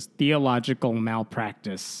this was just theological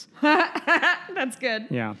malpractice. That's good.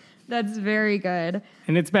 Yeah. That's very good.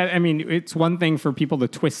 And it's bad. I mean, it's one thing for people to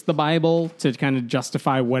twist the Bible to kind of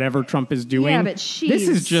justify whatever Trump is doing. Yeah, but this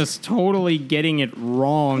is just totally getting it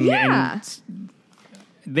wrong. Yeah. And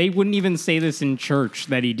they wouldn't even say this in church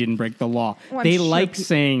that he didn't break the law. Well, they like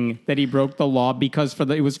saying that he broke the law because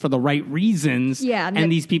it was for the right reasons. Yeah, and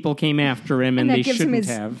these people came after him, and they shouldn't have. That gives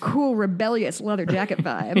him his cool, rebellious leather jacket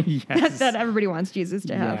vibe. Yes. that everybody wants Jesus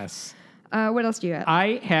to have. Yes. What else do you have?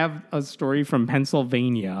 I have a story from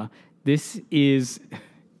Pennsylvania. This is,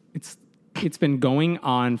 it's been going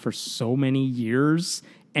on for so many years,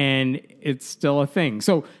 and it's still a thing.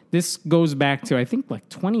 So this goes back to, I think, like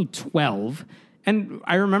 2012. And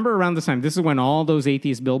I remember around this time, this is when all those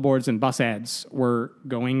atheist billboards and bus ads were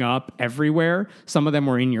going up everywhere. Some of them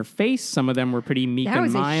were in your face. Some of them were pretty meek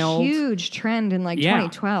and mild. That was a huge trend in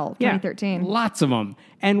 2012, 2013. Lots of them.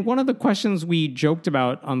 And one of the questions we joked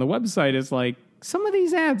about on the website is like, some of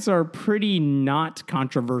these ads are pretty not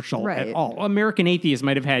controversial at all. American Atheist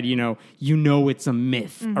might have had, it's a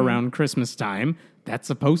myth around Christmas time. That's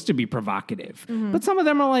supposed to be provocative. But some of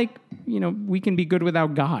them are like, we can be good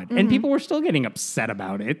without God. And people were still getting upset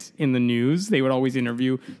about it in the news. They would always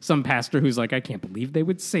interview some pastor who's like, I can't believe they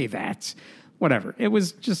would say that. Whatever. It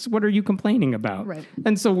was just, what are you complaining about? Right.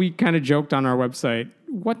 And so we kind of joked on our website,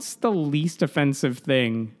 what's the least offensive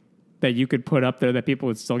thing that you could put up there that people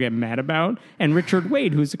would still get mad about? And Richard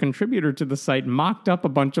Wade, who's a contributor to the site, mocked up a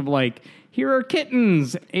bunch of here are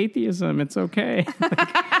kittens, atheism, it's okay.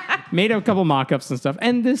 made a couple mock-ups and stuff.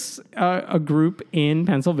 And this, a group in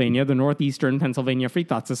Pennsylvania, the Northeastern Pennsylvania Free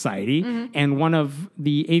Thought Society, and one of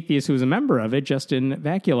the atheists who was a member of it, Justin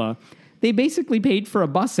Vacula, they basically paid for a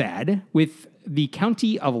bus ad with the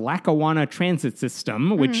County of Lackawanna Transit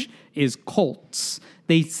System, which is Colts.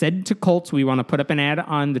 They said to Colts, we want to put up an ad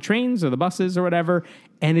on the trains or the buses or whatever.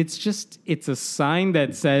 And it's a sign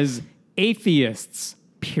that says atheists,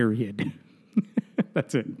 period.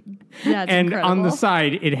 That's it. That's and incredible. on the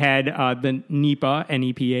side, it had the NEPA,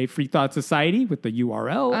 NEPA Free Thought Society with the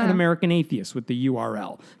URL and American Atheists with the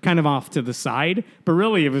URL, kind of off to the side. But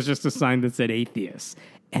really, it was just a sign that said atheists.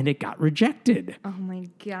 And it got rejected. Oh, my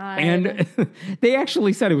God. And they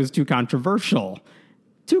actually said it was too controversial.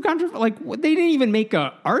 Like, they didn't even make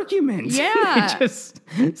an argument. Yeah. They just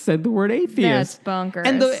said the word atheist. That's bonkers.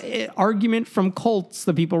 And the argument from Colts,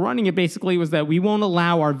 the people running it, basically was that we won't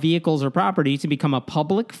allow our vehicles or property to become a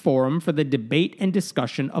public forum for the debate and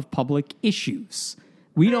discussion of public issues.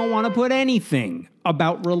 We don't want to put anything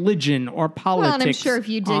about religion or politics. Well, and I'm sure if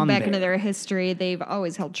you dig back into there. their history, they've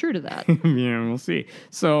always held true to that. Yeah, we'll see.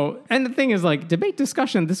 So, and the thing is, like, debate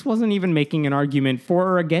discussion, this wasn't even making an argument for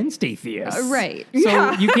or against atheists. Right.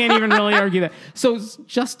 So you can't even really argue that. So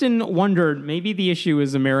Justin wondered, maybe the issue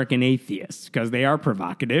is American atheists, because they are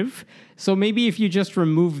provocative. So maybe if you just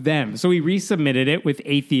remove them. So he resubmitted it with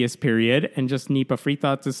atheist period and just NEPA Free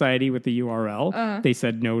Thought Society with the URL. They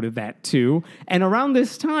said no to that too. And around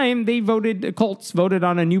this time, Colts voted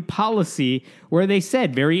on a new policy where they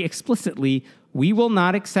said very explicitly, we will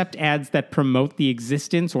not accept ads that promote the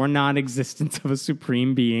existence or non-existence of a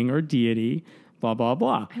supreme being or deity, blah, blah,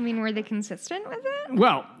 blah. I mean, were they consistent with it?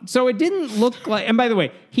 Well, so it didn't look like, and by the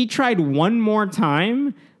way, he tried one more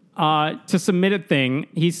time to submit a thing.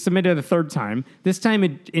 He submitted a third time. This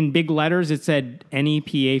time in big letters, it said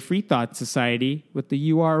NEPA Free Thought Society with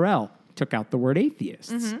the URL. Took out the word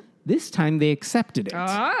atheists. This time they accepted it.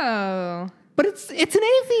 Oh. But it's an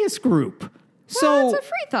atheist group. Well, So it's a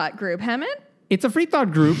free thought group, Hammett. it's a free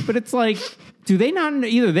thought group, but it's like, do they not,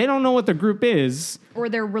 either they don't know what the group is. Or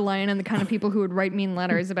they're relying on the kind of people who would write mean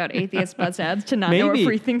letters about atheist bus ads to not know what Maybe.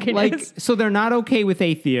 free thinking Like, is. so they're not okay with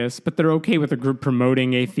atheists, but they're okay with a group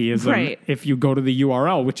promoting atheism. Right. If you go to the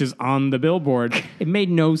URL, which is on the billboard, it made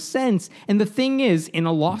no sense. And the thing is, in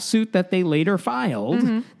a lawsuit that they later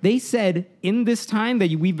filed, they said, in this time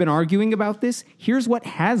that we've been arguing about this, here's what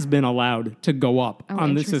has been allowed to go up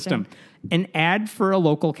on the system. An ad for a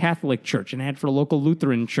local Catholic church, an ad for a local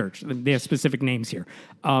Lutheran church. They have specific names here.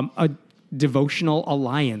 A devotional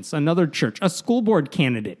alliance, another church, a school board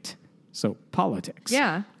candidate. So politics.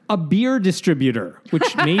 Yeah. A beer distributor,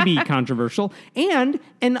 which may be controversial, and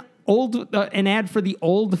an ad for the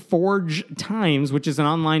Old Forge Times, which is an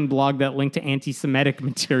online blog that linked to anti-Semitic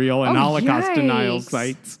material and Holocaust denial yikes.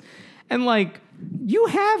 sites. And like, you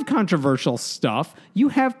have controversial stuff, you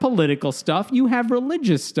have political stuff, you have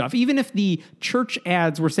religious stuff. Even if the church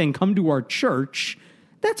ads were saying, come to our church,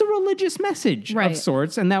 that's a religious message Right. of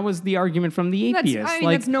sorts. And that was the argument from the atheists.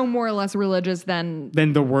 That's no more or less religious than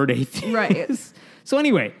the word atheist. Right. So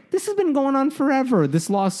anyway, this has been going on forever. This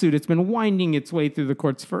lawsuit, it's been winding its way through the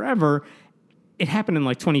courts forever. It happened in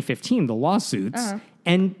like 2015, the lawsuits.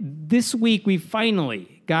 And this week we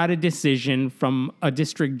finally got a decision from a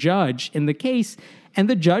district judge in the case. And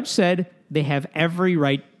the judge said they have every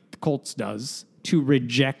right, Colts does, to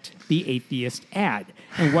reject the atheist ad.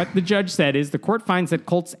 And what the judge said is the court finds that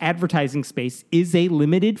Colts advertising space is a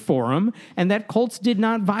limited forum and that Colts did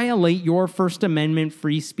not violate your First Amendment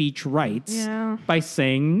free speech rights by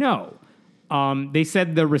saying no. They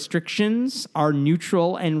said the restrictions are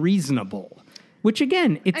neutral and reasonable, which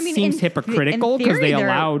again, it seems hypocritical because they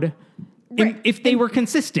allowed, if they were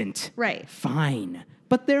consistent, Right. fine,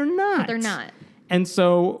 but they're not. they're not. And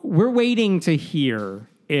so we're waiting to hear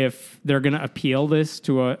if they're going to appeal this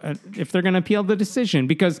to if they're going to appeal the decision,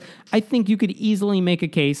 because I think you could easily make a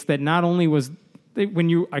case that not only was when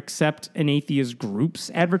you accept an atheist group's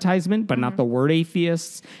advertisement, but not the word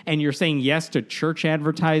atheists, and you're saying yes to church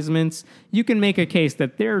advertisements, you can make a case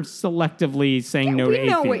that they're selectively saying no to atheists. We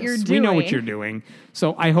know what you're We know what doing. you're doing.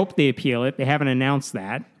 So I hope they appeal it. They haven't announced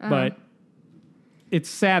that, but it's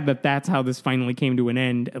sad that that's how this finally came to an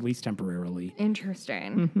end, at least temporarily.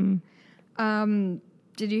 Interesting.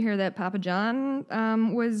 Did you hear that Papa John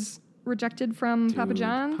was rejected from Papa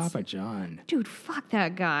John's? Papa John. Dude, fuck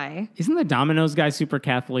that guy. Isn't the Domino's guy super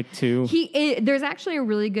Catholic too? There's actually a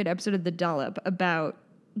really good episode of The Dollop about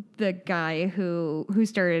the guy who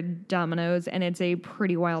started Domino's, and it's a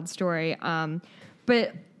pretty wild story. So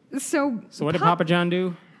what did Papa John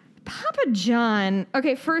do? Papa John.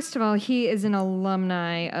 Okay, first of all, he is an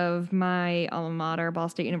alumni of my alma mater, Ball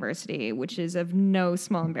State University, which is of no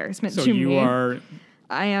small embarrassment So to me. you are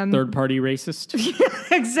I am third-party racist?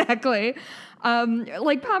 exactly.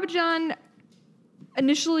 Like Papa John,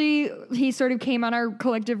 initially he sort of came on our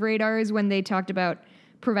collective radars when they talked about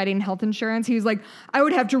providing health insurance. He was like, I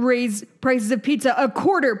would have to raise prices of pizza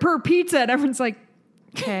 $0.25 per pizza. And everyone's like,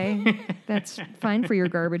 okay, that's fine for your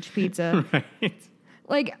garbage pizza. Right.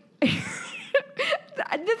 Like, the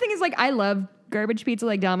thing is, like, I love garbage pizza.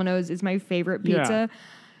 Like, Domino's is my favorite pizza. Yeah.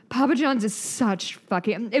 Papa John's is such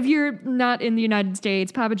fucking... If you're not in the United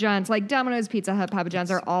States, Papa John's, like, Domino's, Pizza Hut, Papa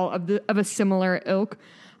John's are all of a similar ilk.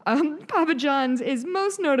 Papa John's is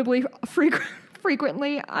most notably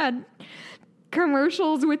frequently on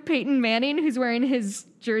commercials with Peyton Manning, who's wearing his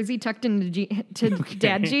jersey tucked into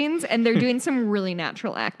dad jeans, and they're doing some really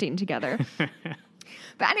natural acting together.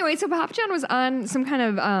 But anyway, so Papa John was on some kind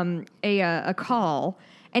of a call,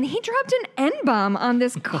 and he dropped an N-bomb on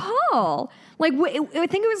this call. Like, I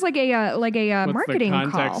think it was like a What's marketing the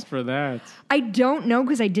context call. for that? I don't know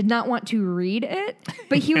because I did not want to read it.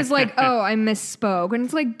 But he was like, "Oh, I misspoke," and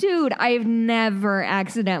it's like, dude, I've never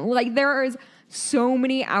accidentally, like, there is so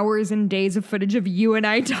many hours and days of footage of you and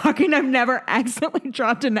I talking. I've never accidentally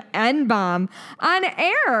dropped an N-bomb on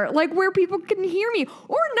air, like where people can hear me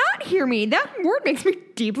or not hear me. That word makes me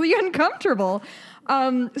deeply uncomfortable.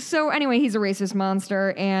 So anyway, he's a racist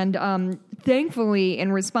monster. And thankfully,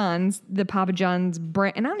 in response, the Papa John's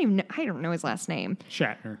brand, and I don't know his last name.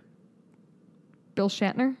 Shatner. Bill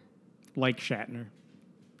Shatner? Like Shatner.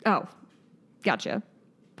 Oh, gotcha.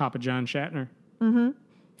 Papa John Shatner.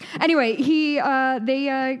 Anyway,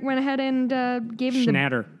 they went ahead and gave him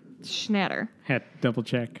Schnatter. Schnatter. Had to double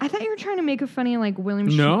check. I thought you were trying to make a funny, like, William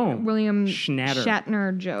Schnatter.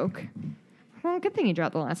 Shatner joke. Well, good thing you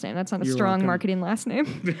dropped the last name. That's not a You're strong welcome. marketing last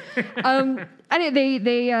name. And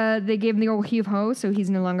they gave him the old heave ho, so he's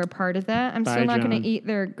no longer part of that. I'm Bye, still not going John. to eat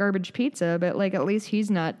their garbage pizza, but like at least he's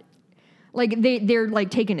not. Like they're like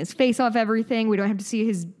taking his face off everything. We don't have to see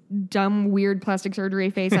his dumb, weird plastic surgery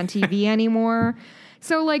face on TV anymore.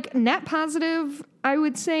 So like net positive, I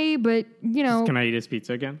would say, but you know, Can I eat his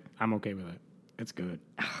pizza again? I'm okay with it. It's good.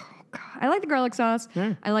 God, I like the garlic sauce.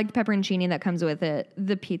 Yeah. I like the pepperoncini that comes with it.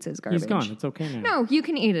 The pizza's garbage. He's gone. It's okay now. No, you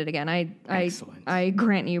can eat it again. Excellent. I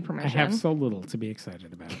grant you I permission. have so little to be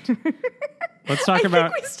excited about. Let's talk I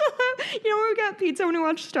about... think we still have. You know, when we got pizza when we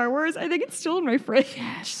watched Star Wars. I think it's still in my fridge.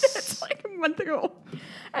 Yes. It's like a month ago.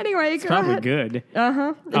 Anyway, It's probably good.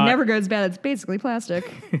 It never goes bad. It's basically plastic.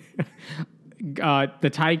 The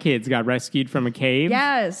Thai kids got rescued from a cave.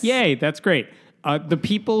 Yes. Yay, that's great. The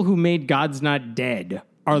people who made God's Not Dead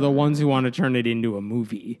are the ones who want to turn it into a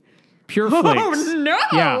movie. Pureflix. Oh, no!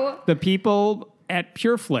 Yeah, the people at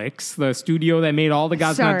Pureflix, the studio that made all the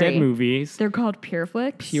God's Not Sorry. Dead movies. They're called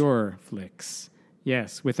Pureflix. Pureflix.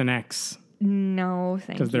 Yes, with an X. No,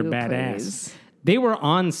 thank you. Because they're badass. please. They were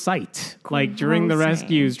on site, like during the Grossing.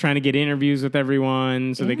 rescues, trying to get interviews with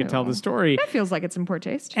everyone so they could tell the Ew. story. That feels like it's in poor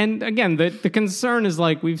taste. And again, the concern is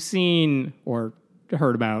like we've seen or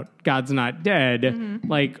heard about God's Not Dead. Mm-hmm.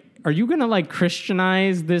 Like, are you going to like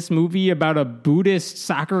Christianize this movie about a Buddhist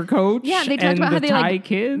soccer coach? Yeah, they talked and about the how they Thai like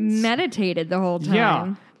kids? meditated the whole time.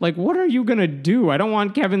 Yeah. Like, what are you going to do? I don't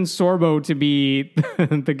want Kevin Sorbo to be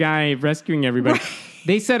the guy rescuing everybody.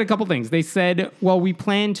 They said a couple things. They said, well, we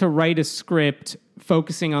plan to write a script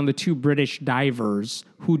focusing on the two British divers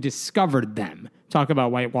who discovered them. Talk about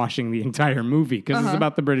whitewashing the entire movie because it's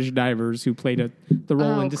about the British divers who played the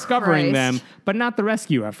role in discovering Christ. them, but not the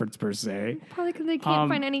rescue efforts per se. Probably because they can't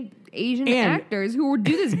find any Asian and- actors who would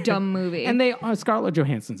do this dumb movie. And they Scarlett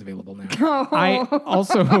Johansson's available now. Oh. I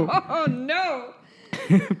also... oh, no.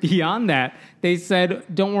 Beyond that, they said,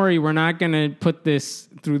 don't worry, we're not going to put this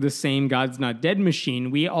through the same God's Not Dead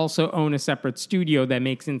machine. We also own a separate studio that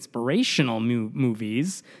makes inspirational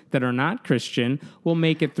movies that are not Christian. We'll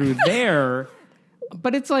make it through there.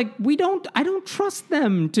 But it's like, I don't trust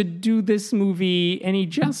them to do this movie any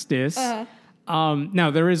justice. Now,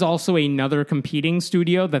 there is also another competing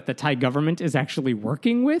studio that the Thai government is actually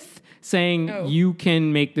working with, saying you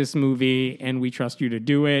can make this movie and we trust you to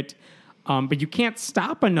do it. But you can't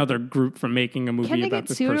stop another group from making a movie Can they about get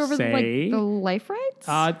this sued per over se. the life rights?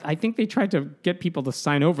 I think they tried to get people to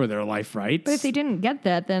sign over their life rights. But if they didn't get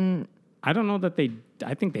that, then I don't know that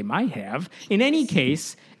I think they might have. In any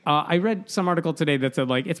case, I read some article today that said,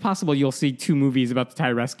 like, it's possible you'll see two movies about the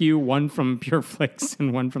Thai rescue, one from Pureflix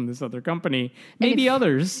and one from this other company. Maybe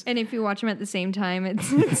others. and if you watch them at the same time,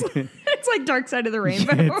 it's like Dark Side of the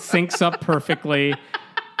Rainbow. It syncs up perfectly.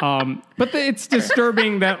 But it's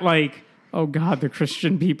disturbing that, like, oh God, the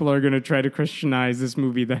Christian people are going to try to Christianize this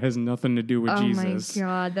movie that has nothing to do with Jesus. Oh my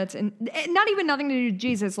God, that's not even nothing to do with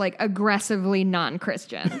Jesus, like aggressively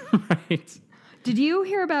non-Christian. Right. Did you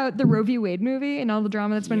hear about the Roe v. Wade movie and all the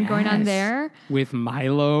drama that's been going on Yes. there? With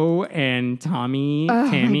Milo and Tammy. Oh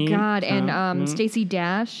Tammy. my God, and Stacey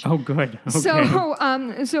Dash. Oh, good. Okay.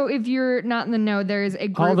 So if you're not in the know, there is a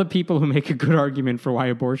group. All the people who make a good argument for why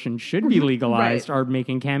abortion should be legalized Right. are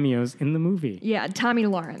making cameos in the movie. Yeah, Tommy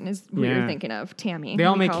Lauren is who Yeah. you're thinking of. Tammy. They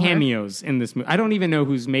all we make call her. cameos in this movie. I don't even know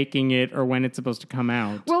who's making it or when it's supposed to come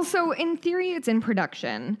out. Well, so in theory, it's in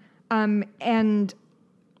production, and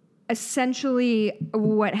essentially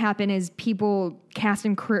what happened is people, cast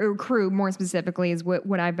and crew more specifically is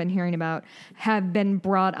what I've been hearing about, have been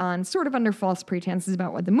brought on sort of under false pretenses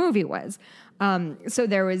about what the movie was. So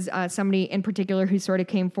there was somebody in particular who sort of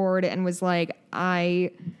came forward and was like,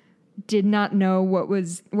 I did not know what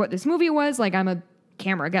this movie was. Like, I'm a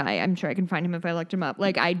camera guy. I'm sure I can find him if I looked him up.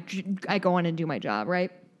 Like, I go on and do my job, right?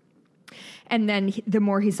 And then the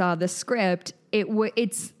more he saw the script,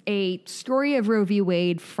 it's a story of Roe v.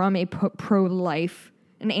 Wade from a pro-life,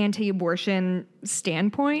 an anti-abortion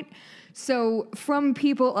standpoint. So from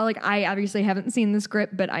people, like, I obviously haven't seen the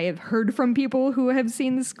script, but I have heard from people who have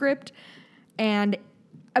seen the script. And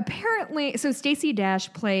apparently, so Stacey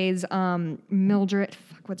Dash plays Mildred,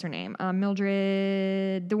 what's her name?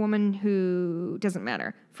 Mildred, the woman who, doesn't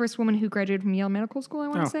matter. First woman who graduated from Yale Medical School, I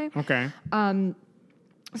want to say. Okay.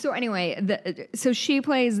 So anyway, so she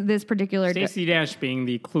plays this particular Stacey Dash being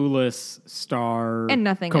the clueless star and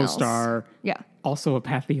nothing co-star. else. Yeah. Also a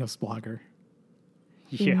Pathos blogger.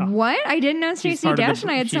 Yeah. What? I didn't know She's Stacey part of Dash the-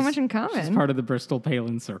 and I had so she's- much in She's common. part of the Bristol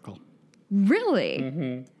Palin circle. Really?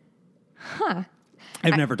 Mm-hmm. Huh.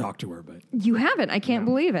 I've never talked to her, but You haven't. I can't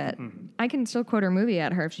believe it. I can still quote her movie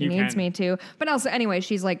at her if she You needs can. me to. But also, anyway,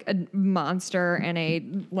 she's like a monster and a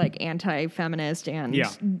like anti-feminist and Yeah.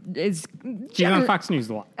 is she's on Fox News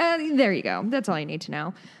a lot. There you go. That's all you need to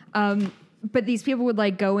know. But these people would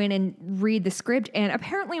like go in and read the script, and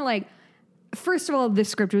apparently, like, first of all, the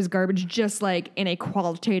script was garbage, just like in a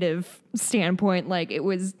qualitative standpoint. Like, it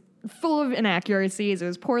was full of inaccuracies. It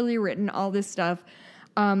was poorly written. All this stuff.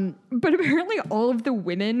 But apparently, all of the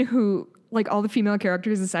women who, like, all the female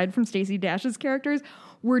characters aside from Stacey Dash's characters,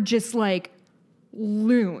 were just like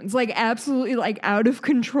loons, like absolutely like out of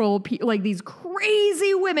control, like these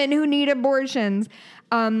crazy women who need abortions.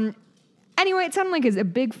 Anyway, it sounded like it's a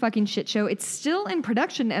big fucking shit show. It's still in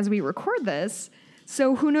production as we record this,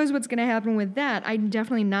 so who knows what's going to happen with that? I'm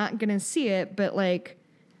definitely not going to see it, but like,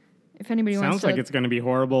 if anybody wants Sounds to, like it's going to be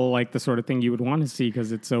horrible, like the sort of thing you would want to see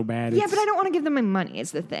because it's so bad. yeah, but I don't want to give them my money.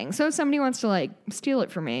 Is the thing. So if somebody wants to like steal it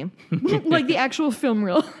from me, like the actual film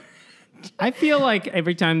reel. I feel like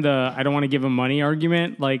every time I don't want to give them money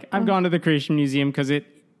argument, like I've gone to the Creation Museum because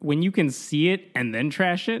when you can see it and then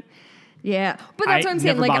trash it. Yeah, but that's what I'm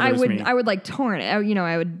saying. never Like, bothers me. I would like torrent it.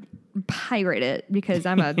 I would pirate it because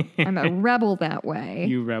I'm a rebel that way.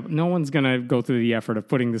 No one's going to go through the effort of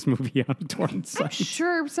putting this movie on a torrent site.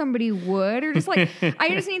 Sure, somebody would, or just like I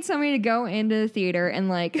just need somebody to go into the theater and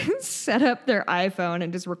like set up their iPhone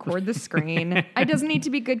and just record the screen. It doesn't need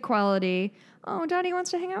to be good quality. Oh, Dottie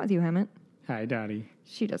wants to hang out with you, Hammett. Hi, Dottie.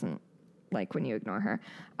 She doesn't like when you ignore her.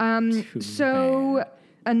 Too So bad.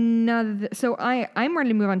 I'm ready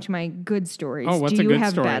to move on to my good stories. Oh, what's Do a you good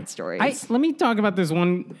have story? bad stories? Let me talk about this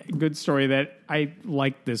one good story that I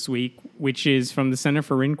liked this week, which is from the Center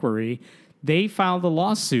for Inquiry. They filed a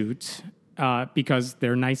lawsuit because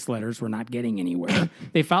their nice letters were not getting anywhere.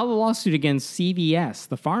 They filed a lawsuit against CVS,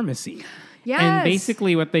 the pharmacy. Yes. And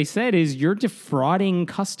basically what they said is you're defrauding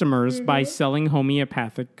customers by selling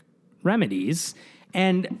homeopathic remedies.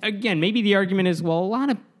 And again, maybe the argument is, well, a lot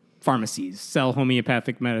of pharmacies sell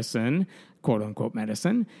homeopathic medicine, quote unquote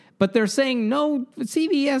medicine, but they're saying no,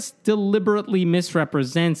 CVS deliberately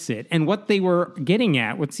misrepresents it. And what they were getting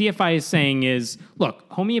at, what CFI is saying is, look,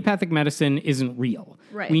 homeopathic medicine isn't real.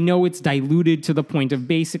 Right. We know it's diluted to the point of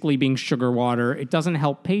basically being sugar water. It doesn't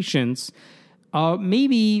help patients.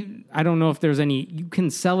 Maybe, I don't know if there's any, you can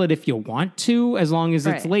sell it if you want to, as long as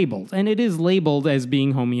it's Right. labeled. And it is labeled as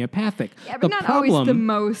being homeopathic. Yeah, but not always the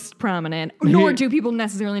most prominent, nor do people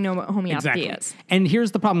necessarily know what homeopathy is. And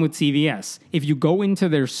here's the problem with CVS. If you go into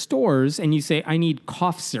their stores and you say, I need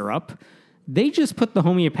cough syrup, they just put the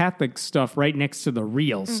homeopathic stuff right next to the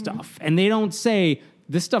real stuff. And they don't say,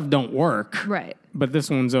 this stuff don't work. Right. But this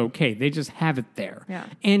one's okay. They just have it there. Yeah.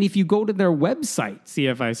 And if you go to their website,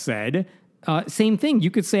 CFI said, same thing.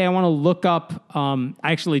 You could say, I want to look up, I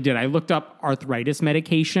actually did. I looked up arthritis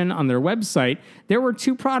medication on their website. There were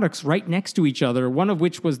two products right next to each other, one of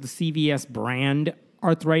which was the CVS brand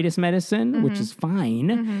arthritis medicine, which is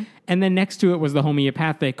fine. And then next to it was the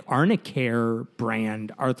homeopathic Arnicare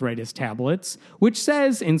brand arthritis tablets, which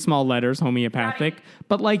says in small letters homeopathic,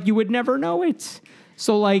 but like you would never know it.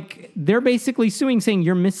 So, like, they're basically suing, saying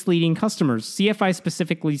you're misleading customers. CFI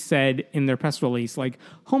specifically said in their press release, like,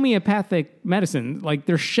 homeopathic medicine, like,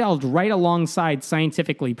 they're shelved right alongside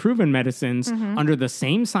scientifically proven medicines under the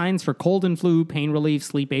same signs for cold and flu, pain relief,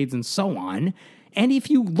 sleep aids, and so on. And if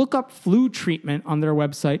you look up flu treatment on their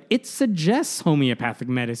website, it suggests homeopathic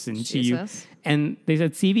medicine to you. And they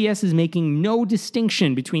said CVS is making no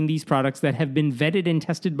distinction between these products that have been vetted and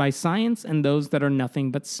tested by science and those that are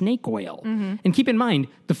nothing but snake oil. And keep in mind,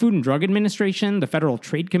 the Food and Drug Administration, the Federal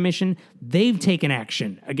Trade Commission, they've taken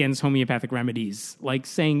action against homeopathic remedies, like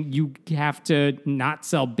saying you have to not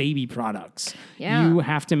sell baby products. Yeah. You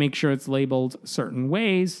have to make sure it's labeled certain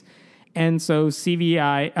ways. And so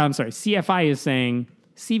CFI is saying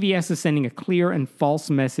CVS is sending a clear and false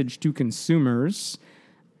message to consumers.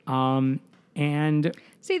 And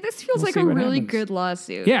See, this feels We'll like see a what really happens. good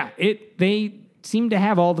lawsuit. yeah, they seem to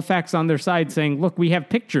have all the facts on their side saying, look, we have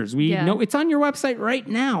pictures. We know it's on your website right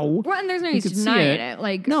now. Well, and there's no use could see denying it.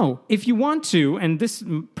 Like, No, if you want to, and this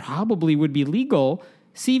probably would be legal,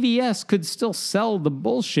 CVS could still sell the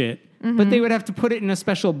bullshit, but they would have to put it in a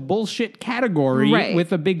special bullshit category Right.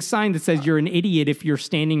 with a big sign that says you're an idiot if you're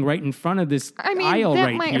standing right in front of this I mean, aisle that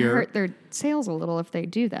right might here. hurt their sales a little if they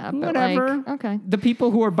do that. But Whatever. Like, okay. The people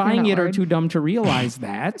who are buying not it are worried. too dumb to realize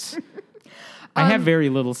that. I have very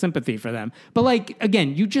little sympathy for them. But like,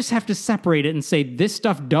 again, you just have to separate it and say this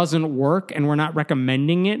stuff doesn't work and we're not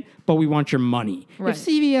recommending it, but we want your money. Right. If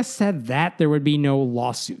CVS said that, there would be no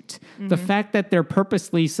lawsuit. The fact that they're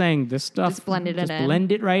purposely saying this stuff, Just blend it in.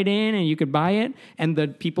 blend it right in and you could buy it, and the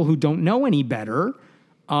people who don't know any better,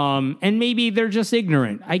 and maybe they're just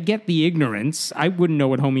ignorant. I get the ignorance. I wouldn't know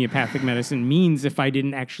what homeopathic medicine means if I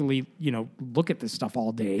didn't actually, look at this stuff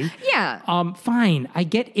all day. Yeah. Fine, I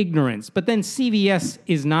get ignorance, but then CVS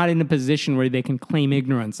is not in a position where they can claim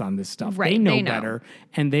ignorance on this stuff. Right, They know they know. better,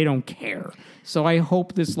 and they don't care. So I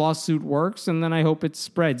hope this lawsuit works, and then I hope it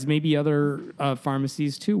spreads. Maybe other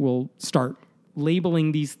pharmacies, too, will start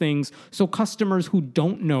labeling these things so customers who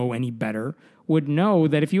don't know any better would know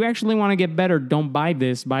that if you actually want to get better, don't buy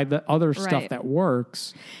this, buy the other stuff Right. that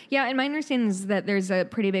works. Yeah, and my understanding is that there's a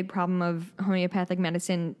pretty big problem of homeopathic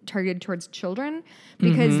medicine targeted towards children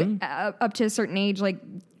because up to a certain age, like,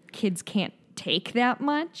 kids can't take that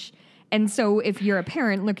much. And so if you're a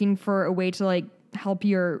parent looking for a way to, like, help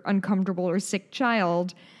your uncomfortable or sick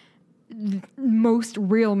child, most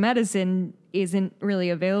real medicine isn't really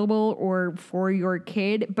available or for your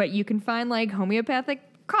kid, but you can find, like, homeopathic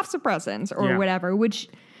cough suppressants or Yeah. whatever, which...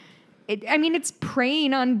 it's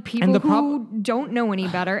preying on people who don't know any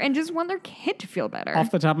better and just want their kid to feel better.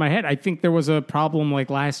 Off the top of my head, I think there was a problem like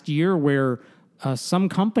last year where some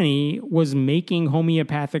company was making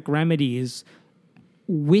homeopathic remedies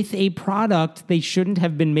with a product they shouldn't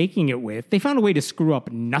have been making it with. They found a way to screw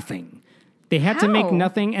up nothing. They had to make How?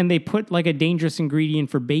 nothing, and they put like a dangerous ingredient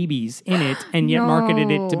for babies in it and yet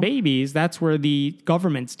marketed it to No. babies. That's where the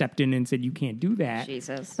government stepped in and said, you can't do that.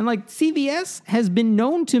 Jesus. And like CVS has been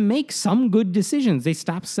known to make some good decisions. They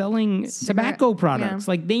stopped selling tobacco products.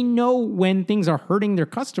 yeah. Like they know when things are hurting their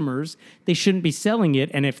customers, they shouldn't be selling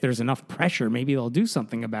it. And if there's enough pressure, maybe they'll do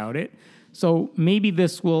something about it. So maybe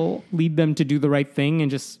this will lead them to do the right thing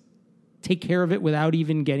and just take care of it without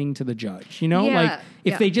even getting to the judge. Yeah, like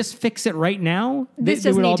if yeah. they just fix it right now, This it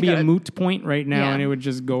would doesn't all need to be go a to- moot point right now Yeah. and it would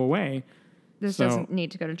just go away. This So- doesn't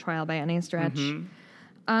need to go to trial by any stretch.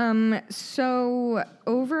 So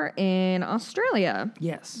over in Australia,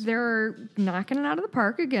 Yes. they're knocking it out of the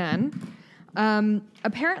park again.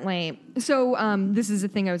 Apparently, this is a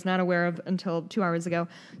thing I was not aware of until 2 hours ago.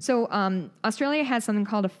 So Australia has something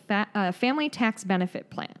called a family tax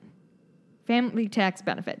benefit plan. Family tax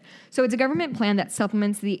benefit. So it's a government plan that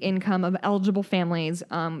supplements the income of eligible families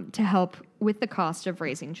to help with the cost of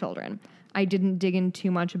raising children. I didn't dig in too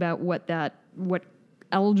much about what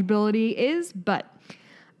eligibility is, but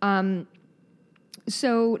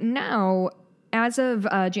so now, as of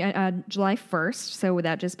July 1st, so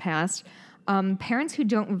that just passed, parents who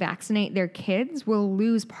don't vaccinate their kids will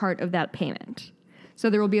lose part of that payment. So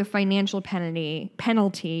there will be a financial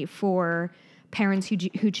penalty for parents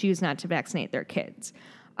who choose not to vaccinate their kids.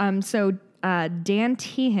 So Dan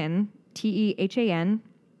Tehan, Tehan,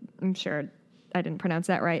 I'm sure I didn't pronounce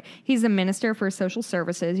that right. He's the Minister for Social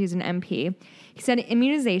Services. He's an MP. He said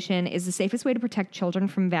immunization is the safest way to protect children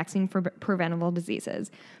from vaccine for preventable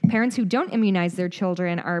diseases. Parents who don't immunize their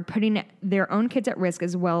children are putting their own kids at risk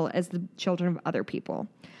as well as the children of other people.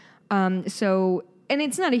 So and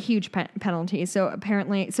it's not a huge penalty. So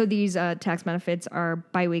apparently, these tax benefits are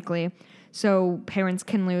biweekly. So parents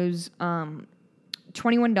can lose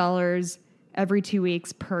 $21 every 2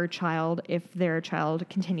 weeks per child if their child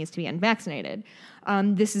continues to be unvaccinated.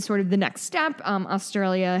 This is sort of the next step.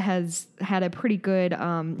 Australia has had a pretty good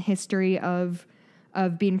history of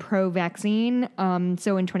being pro-vaccine.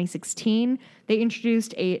 So in 2016, they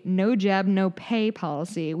introduced a no jab, no pay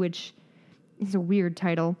policy, which is a weird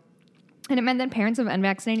title. And it meant that parents of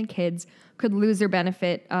unvaccinated kids could lose their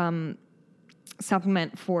benefit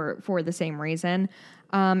supplement for the same reason.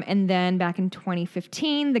 And then back in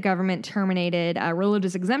 2015, the government terminated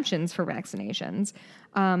religious exemptions for vaccinations.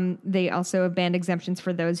 They also have banned exemptions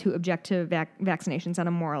for those who object to vaccinations on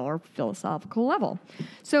a moral or philosophical level.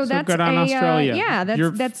 So that's good on Australia.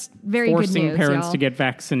 That's very good news. Forcing parents y'all. to get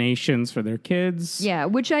vaccinations for their kids. Yeah,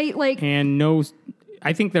 which I like. And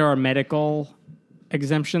I think there are medical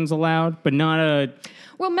exemptions allowed, but not a...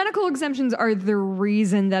 Well, medical exemptions are the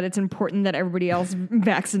reason that it's important that everybody else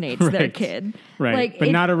vaccinates their kid. Right. But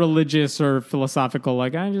not a religious or philosophical,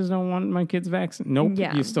 like, I just don't want my kids vaccinated. Nope.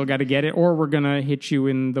 Yeah. You still got to get it, or we're going to hit you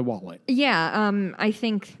in the wallet. Yeah. I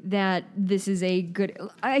think that this is a good...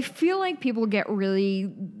 I feel like people get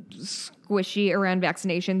really squishy around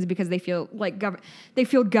vaccinations because they feel like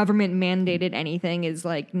government mandated anything is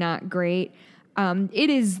like not great. It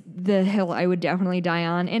is the hill I would definitely die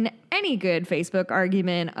on in any good Facebook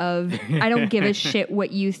argument of I don't give a shit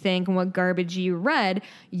what you think and what garbage you read.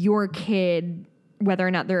 Your kid, whether or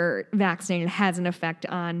not they're vaccinated, has an effect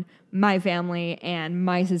on my family and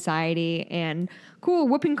my society. And cool,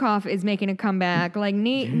 whooping cough is making a comeback. Like,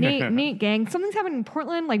 neat, gang. Something's happening in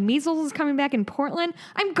Portland. Like, measles is coming back in Portland.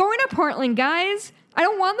 I'm going to Portland, guys. I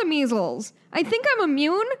don't want the measles. I think I'm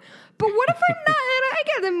immune. But what if I'm not and I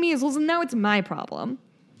get the measles and now it's my problem?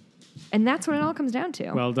 And that's what it all comes down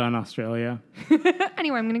to. Well done, Australia.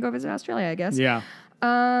 Anyway, I'm going to go visit Australia, I guess. Yeah.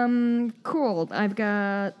 Cool. I've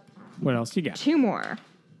got... What else you got? 2 more.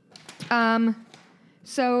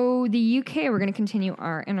 So the UK, we're going to continue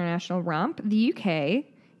our international romp. The UK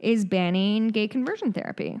is banning gay conversion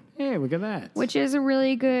therapy. Hey, look at that. Which is a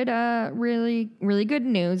really good, really good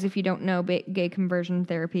news. If you don't know, gay conversion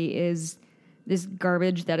therapy is this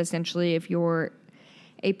garbage that essentially if you're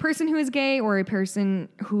a person who is gay or a person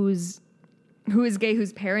who is gay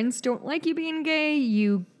whose parents don't like you being gay,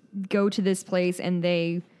 you go to this place and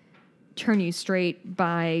they turn you straight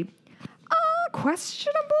by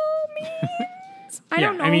questionable means. I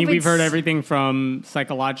don't know. I mean, we've heard everything from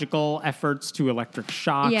psychological efforts to electric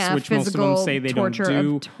shocks, which most of them say they don't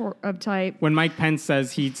do. Of type. When Mike Pence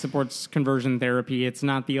says he supports conversion therapy, it's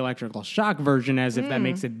not the electrical shock version, as if that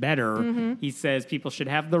makes it better. Mm-hmm. He says people should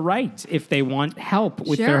have the right if they want help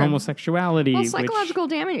with their homosexuality. Well, psychological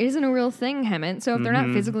damage isn't a real thing, Hemant. So if they're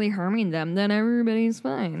not physically harming them, then everybody's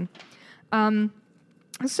fine.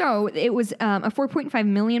 So it was a £4.5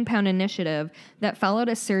 million initiative that followed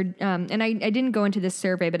and I didn't go into this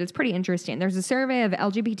survey, but it's pretty interesting. There's a survey of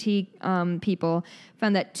LGBT people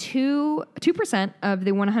found that 2% of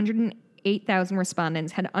the 108,000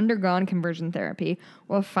 respondents had undergone conversion therapy,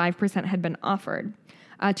 while 5% had been offered.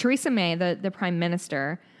 Theresa May, the prime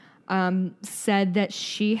minister, said that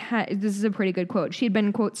this is a pretty good quote, she had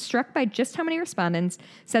been, quote, struck by just how many respondents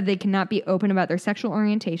said they cannot be open about their sexual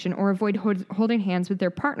orientation or avoid holding hands with their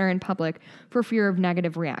partner in public for fear of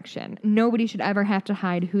negative reaction. Nobody should ever have to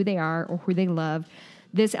hide who they are or who they love.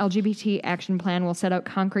 This LGBT action plan will set out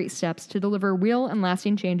concrete steps to deliver real and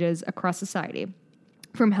lasting changes across society,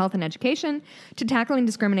 from health and education to tackling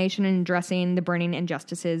discrimination and addressing the burning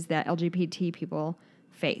injustices that LGBT people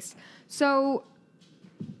face. So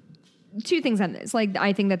 2 things on this. Like,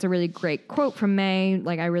 I think that's a really great quote from May.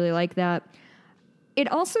 Like, I really like that.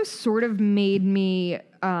 It also sort of made me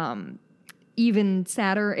even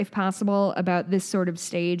sadder, if possible, about this sort of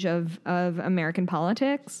stage of American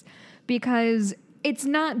politics, because it's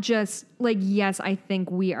not just like, yes, I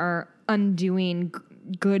think we are undoing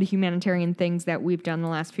good humanitarian things that we've done the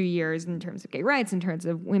last few years in terms of gay rights, in terms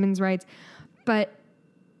of women's rights, but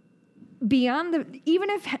beyond even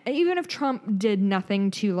if Trump did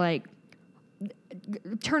nothing to like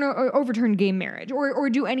overturn gay marriage or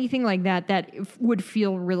do anything like that would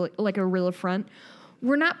feel really like a real affront,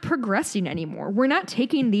 we're not progressing anymore. We're not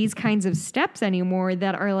taking these kinds of steps anymore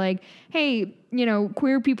that are like, hey,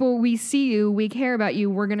 queer people, we see you, we care about you,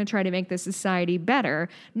 we're going to try to make this society better.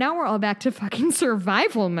 Now we're all back to fucking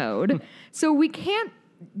survival mode. So we can't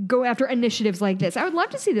go after initiatives like this. I would love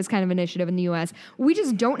to see this kind of initiative in the U.S. We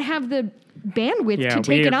just don't have the bandwidth to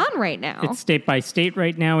take it on right now. It's state by state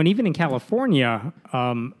right now, and even in California,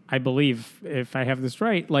 I believe, if I have this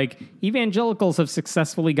right, like evangelicals have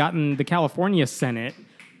successfully gotten the California Senate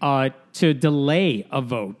to delay a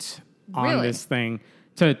vote on this thing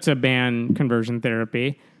to ban conversion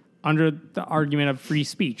therapy under the argument of free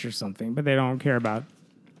speech or something, but they don't care about,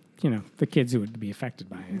 the kids who would be affected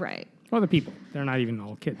by it. Right. Or the people. They're not even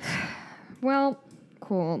all kids. Well,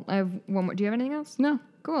 cool. I have one more. Do you have anything else? No.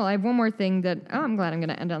 Cool. I have one more thing I'm glad I'm going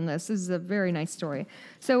to end on this. This is a very nice story.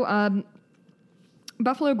 So,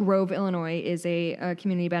 Buffalo Grove, Illinois is a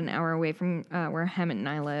community about an hour away from where Hemant and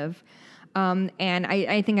I live. And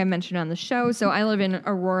I think I mentioned on the show. So I live in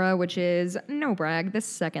Aurora, which is, no brag, the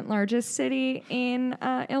second largest city in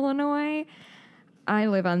Illinois. I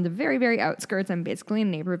live on the very, very outskirts. I'm basically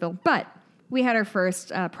in Naperville. But we had our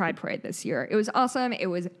first Pride Parade this year. It was awesome. It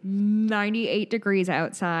was 98 degrees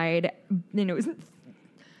outside. And it was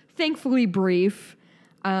thankfully brief.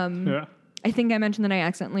 Yeah. I think I mentioned that I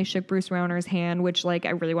accidentally shook Bruce Rauner's hand, which, I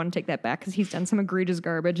really want to take that back because he's done some egregious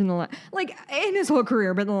garbage in in his whole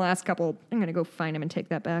career, but in the last couple, I'm going to go find him and take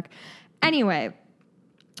that back. Anyway,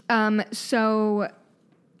 so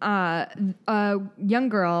a young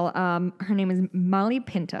girl, her name is Molly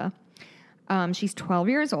Pinta. She's 12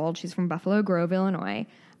 years old. She's from Buffalo Grove, Illinois.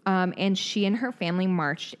 And she and her family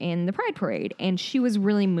marched in the Pride Parade, and she was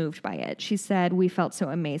really moved by it. She said, "We felt so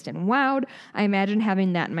amazed and wowed. I imagine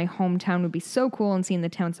having that in my hometown would be so cool, and seeing the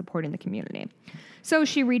town supporting the community." So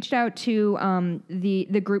she reached out to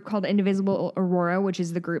the group called Indivisible Aurora, which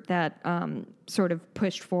is the group that sort of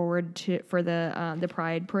pushed forward for the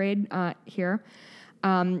Pride Parade here.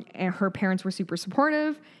 And her parents were super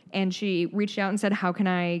supportive, and she reached out and said, "How can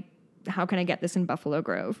I get this in Buffalo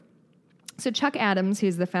Grove?" So Chuck Adams,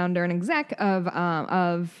 who's the founder and exec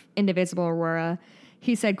of Indivisible Aurora,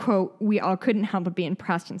 he said, quote, "We all couldn't help but be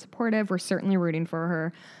impressed and supportive. We're certainly rooting for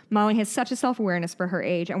her. Molly has such a self-awareness for her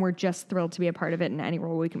age, and we're just thrilled to be a part of it in any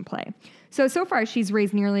role we can play." So far, she's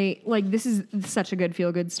raised nearly, this is such a good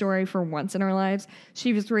feel-good story for once in our lives.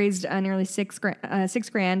 She's raised nearly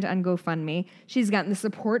 $6,000 on GoFundMe. She's gotten the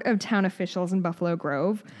support of town officials in Buffalo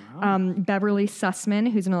Grove. Wow. Beverly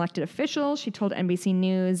Sussman, who's an elected official, she told NBC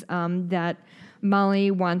News that Molly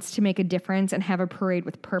wants to make a difference and have a parade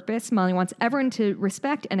with purpose. Molly wants everyone to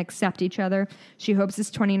respect and accept each other. She hopes this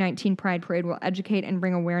 2019 Pride Parade will educate and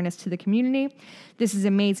bring awareness to the community. This is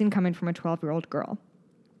amazing coming from a 12-year-old girl.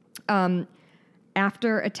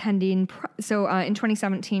 After attending, in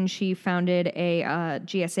 2017, she founded a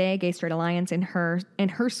GSA, Gay Straight Alliance, in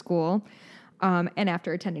her school. And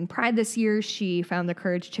after attending Pride this year, she found the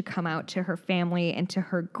courage to come out to her family and to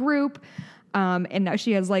her group. And now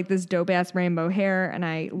she has this dope ass rainbow hair, and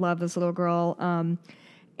I love this little girl.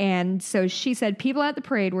 And so she said, "People at the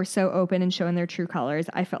parade were so open and showing their true colors.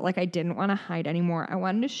 I felt like I didn't want to hide anymore. I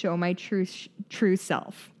wanted to show my true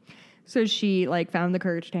self." So she found the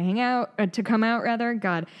courage to come out rather.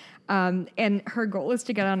 God. And her goal is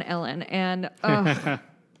to get on Ellen. And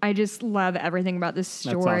I just love everything about this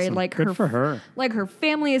story. That's awesome. Good for her. Her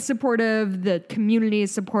family is supportive. The community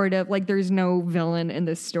is supportive. There's no villain in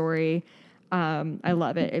this story. I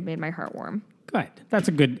love it. It made my heart warm. Good. That's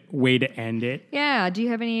a good way to end it. Yeah. Do you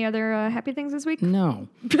have any other happy things this week? No.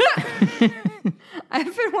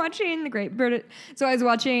 I've been watching The Great British. So I was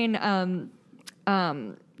watching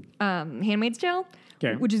Handmaid's Tale,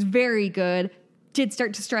 which is very good. Did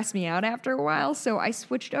start to stress me out after a while, so I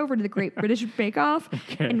switched over to The Great British Bake Off.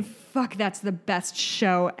 Okay. And fuck, that's the best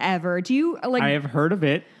show ever. Do you I have heard of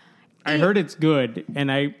it. I heard it's good, and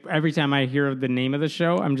every time I hear the name of the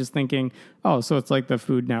show, I'm just thinking, oh, so it's like the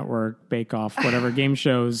Food Network, Bake Off, whatever game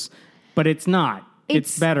shows, but it's not.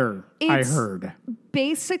 It's better, I heard.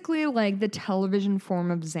 Basically the television form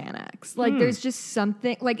of Xanax. There's just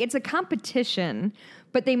something, it's a competition,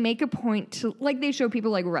 but they make a point to, they show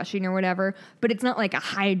people rushing or whatever, but it's not a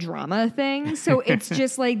high drama thing. So it's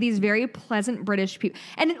just these very pleasant British people.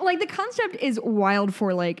 And the concept is wild for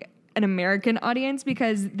an American audience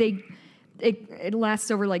because it lasts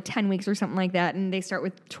over 10 weeks or something like that, and they start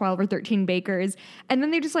with 12 or 13 bakers, and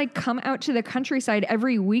then they just come out to the countryside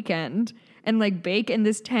every weekend and bake in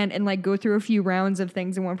this tent and go through a few rounds of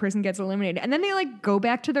things, and one person gets eliminated, and then they go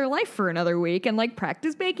back to their life for another week and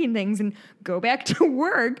practice baking things and go back to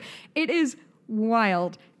work. It is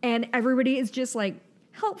wild, and everybody is just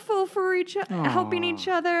helpful for helping each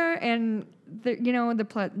other. And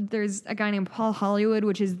there's a guy named Paul Hollywood,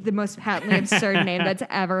 which is the most patently absurd name that's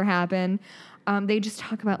ever happened. They just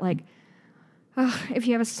talk about if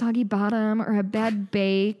you have a soggy bottom or a bad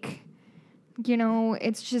bake,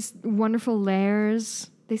 it's just wonderful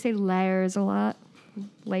layers. They say layers a lot.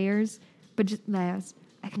 Layers. But just layers.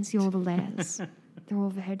 I can see all the layers. They're all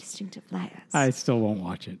very distinctive layers. I still won't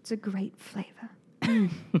watch it. It's a great flavor.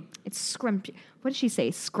 It's scrumpy. What did she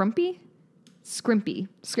say? Scrumpy? Scrimpy.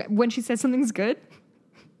 When she says something's good?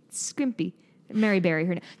 Scrimpy. Mary Berry.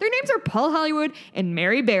 Their names are Paul Hollywood and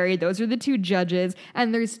Mary Berry. Those are the two judges.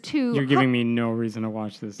 And there's two... You're giving me no reason to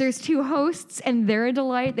watch this. There's two hosts, and they're a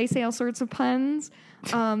delight. They say all sorts of puns.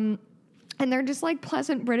 And they're just like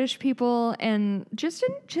pleasant British people and just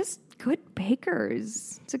good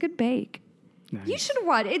bakers. It's a good bake. Nice. You should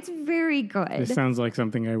watch. It's very good. This sounds like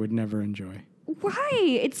something I would never enjoy. Why?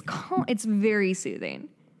 It's It's very soothing.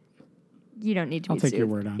 You don't need to I'll be take soothed. your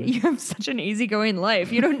word on it. You have such an easygoing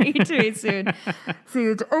life. You don't need to be soothed.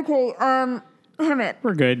 Okay, Hemant.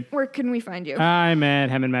 We're good. Where can we find you? I'm at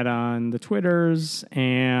Hemant on the Twitters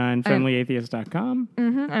and friendlyatheist.com.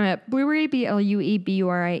 I'm at Blueberry,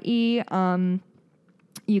 BLUEBURIE.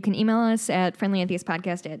 You can email us at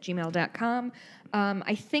friendlyatheistpodcast@gmail.com.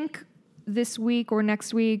 I think this week or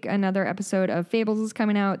next week, another episode of Fables is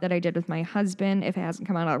coming out that I did with my husband. If it hasn't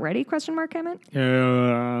come out already, Hemant?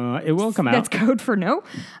 It will come out. That's code for no.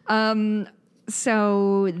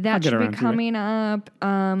 So that should be coming up.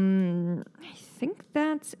 I think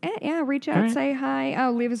that's it. Yeah, reach out, say hi.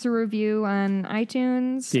 Leave us a review on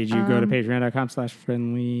iTunes. Did you go to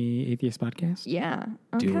patreon.com/friendlyatheistpodcast? Yeah.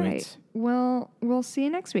 Do Okay. it. Well, we'll see you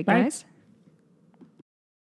next week, Bye. guys.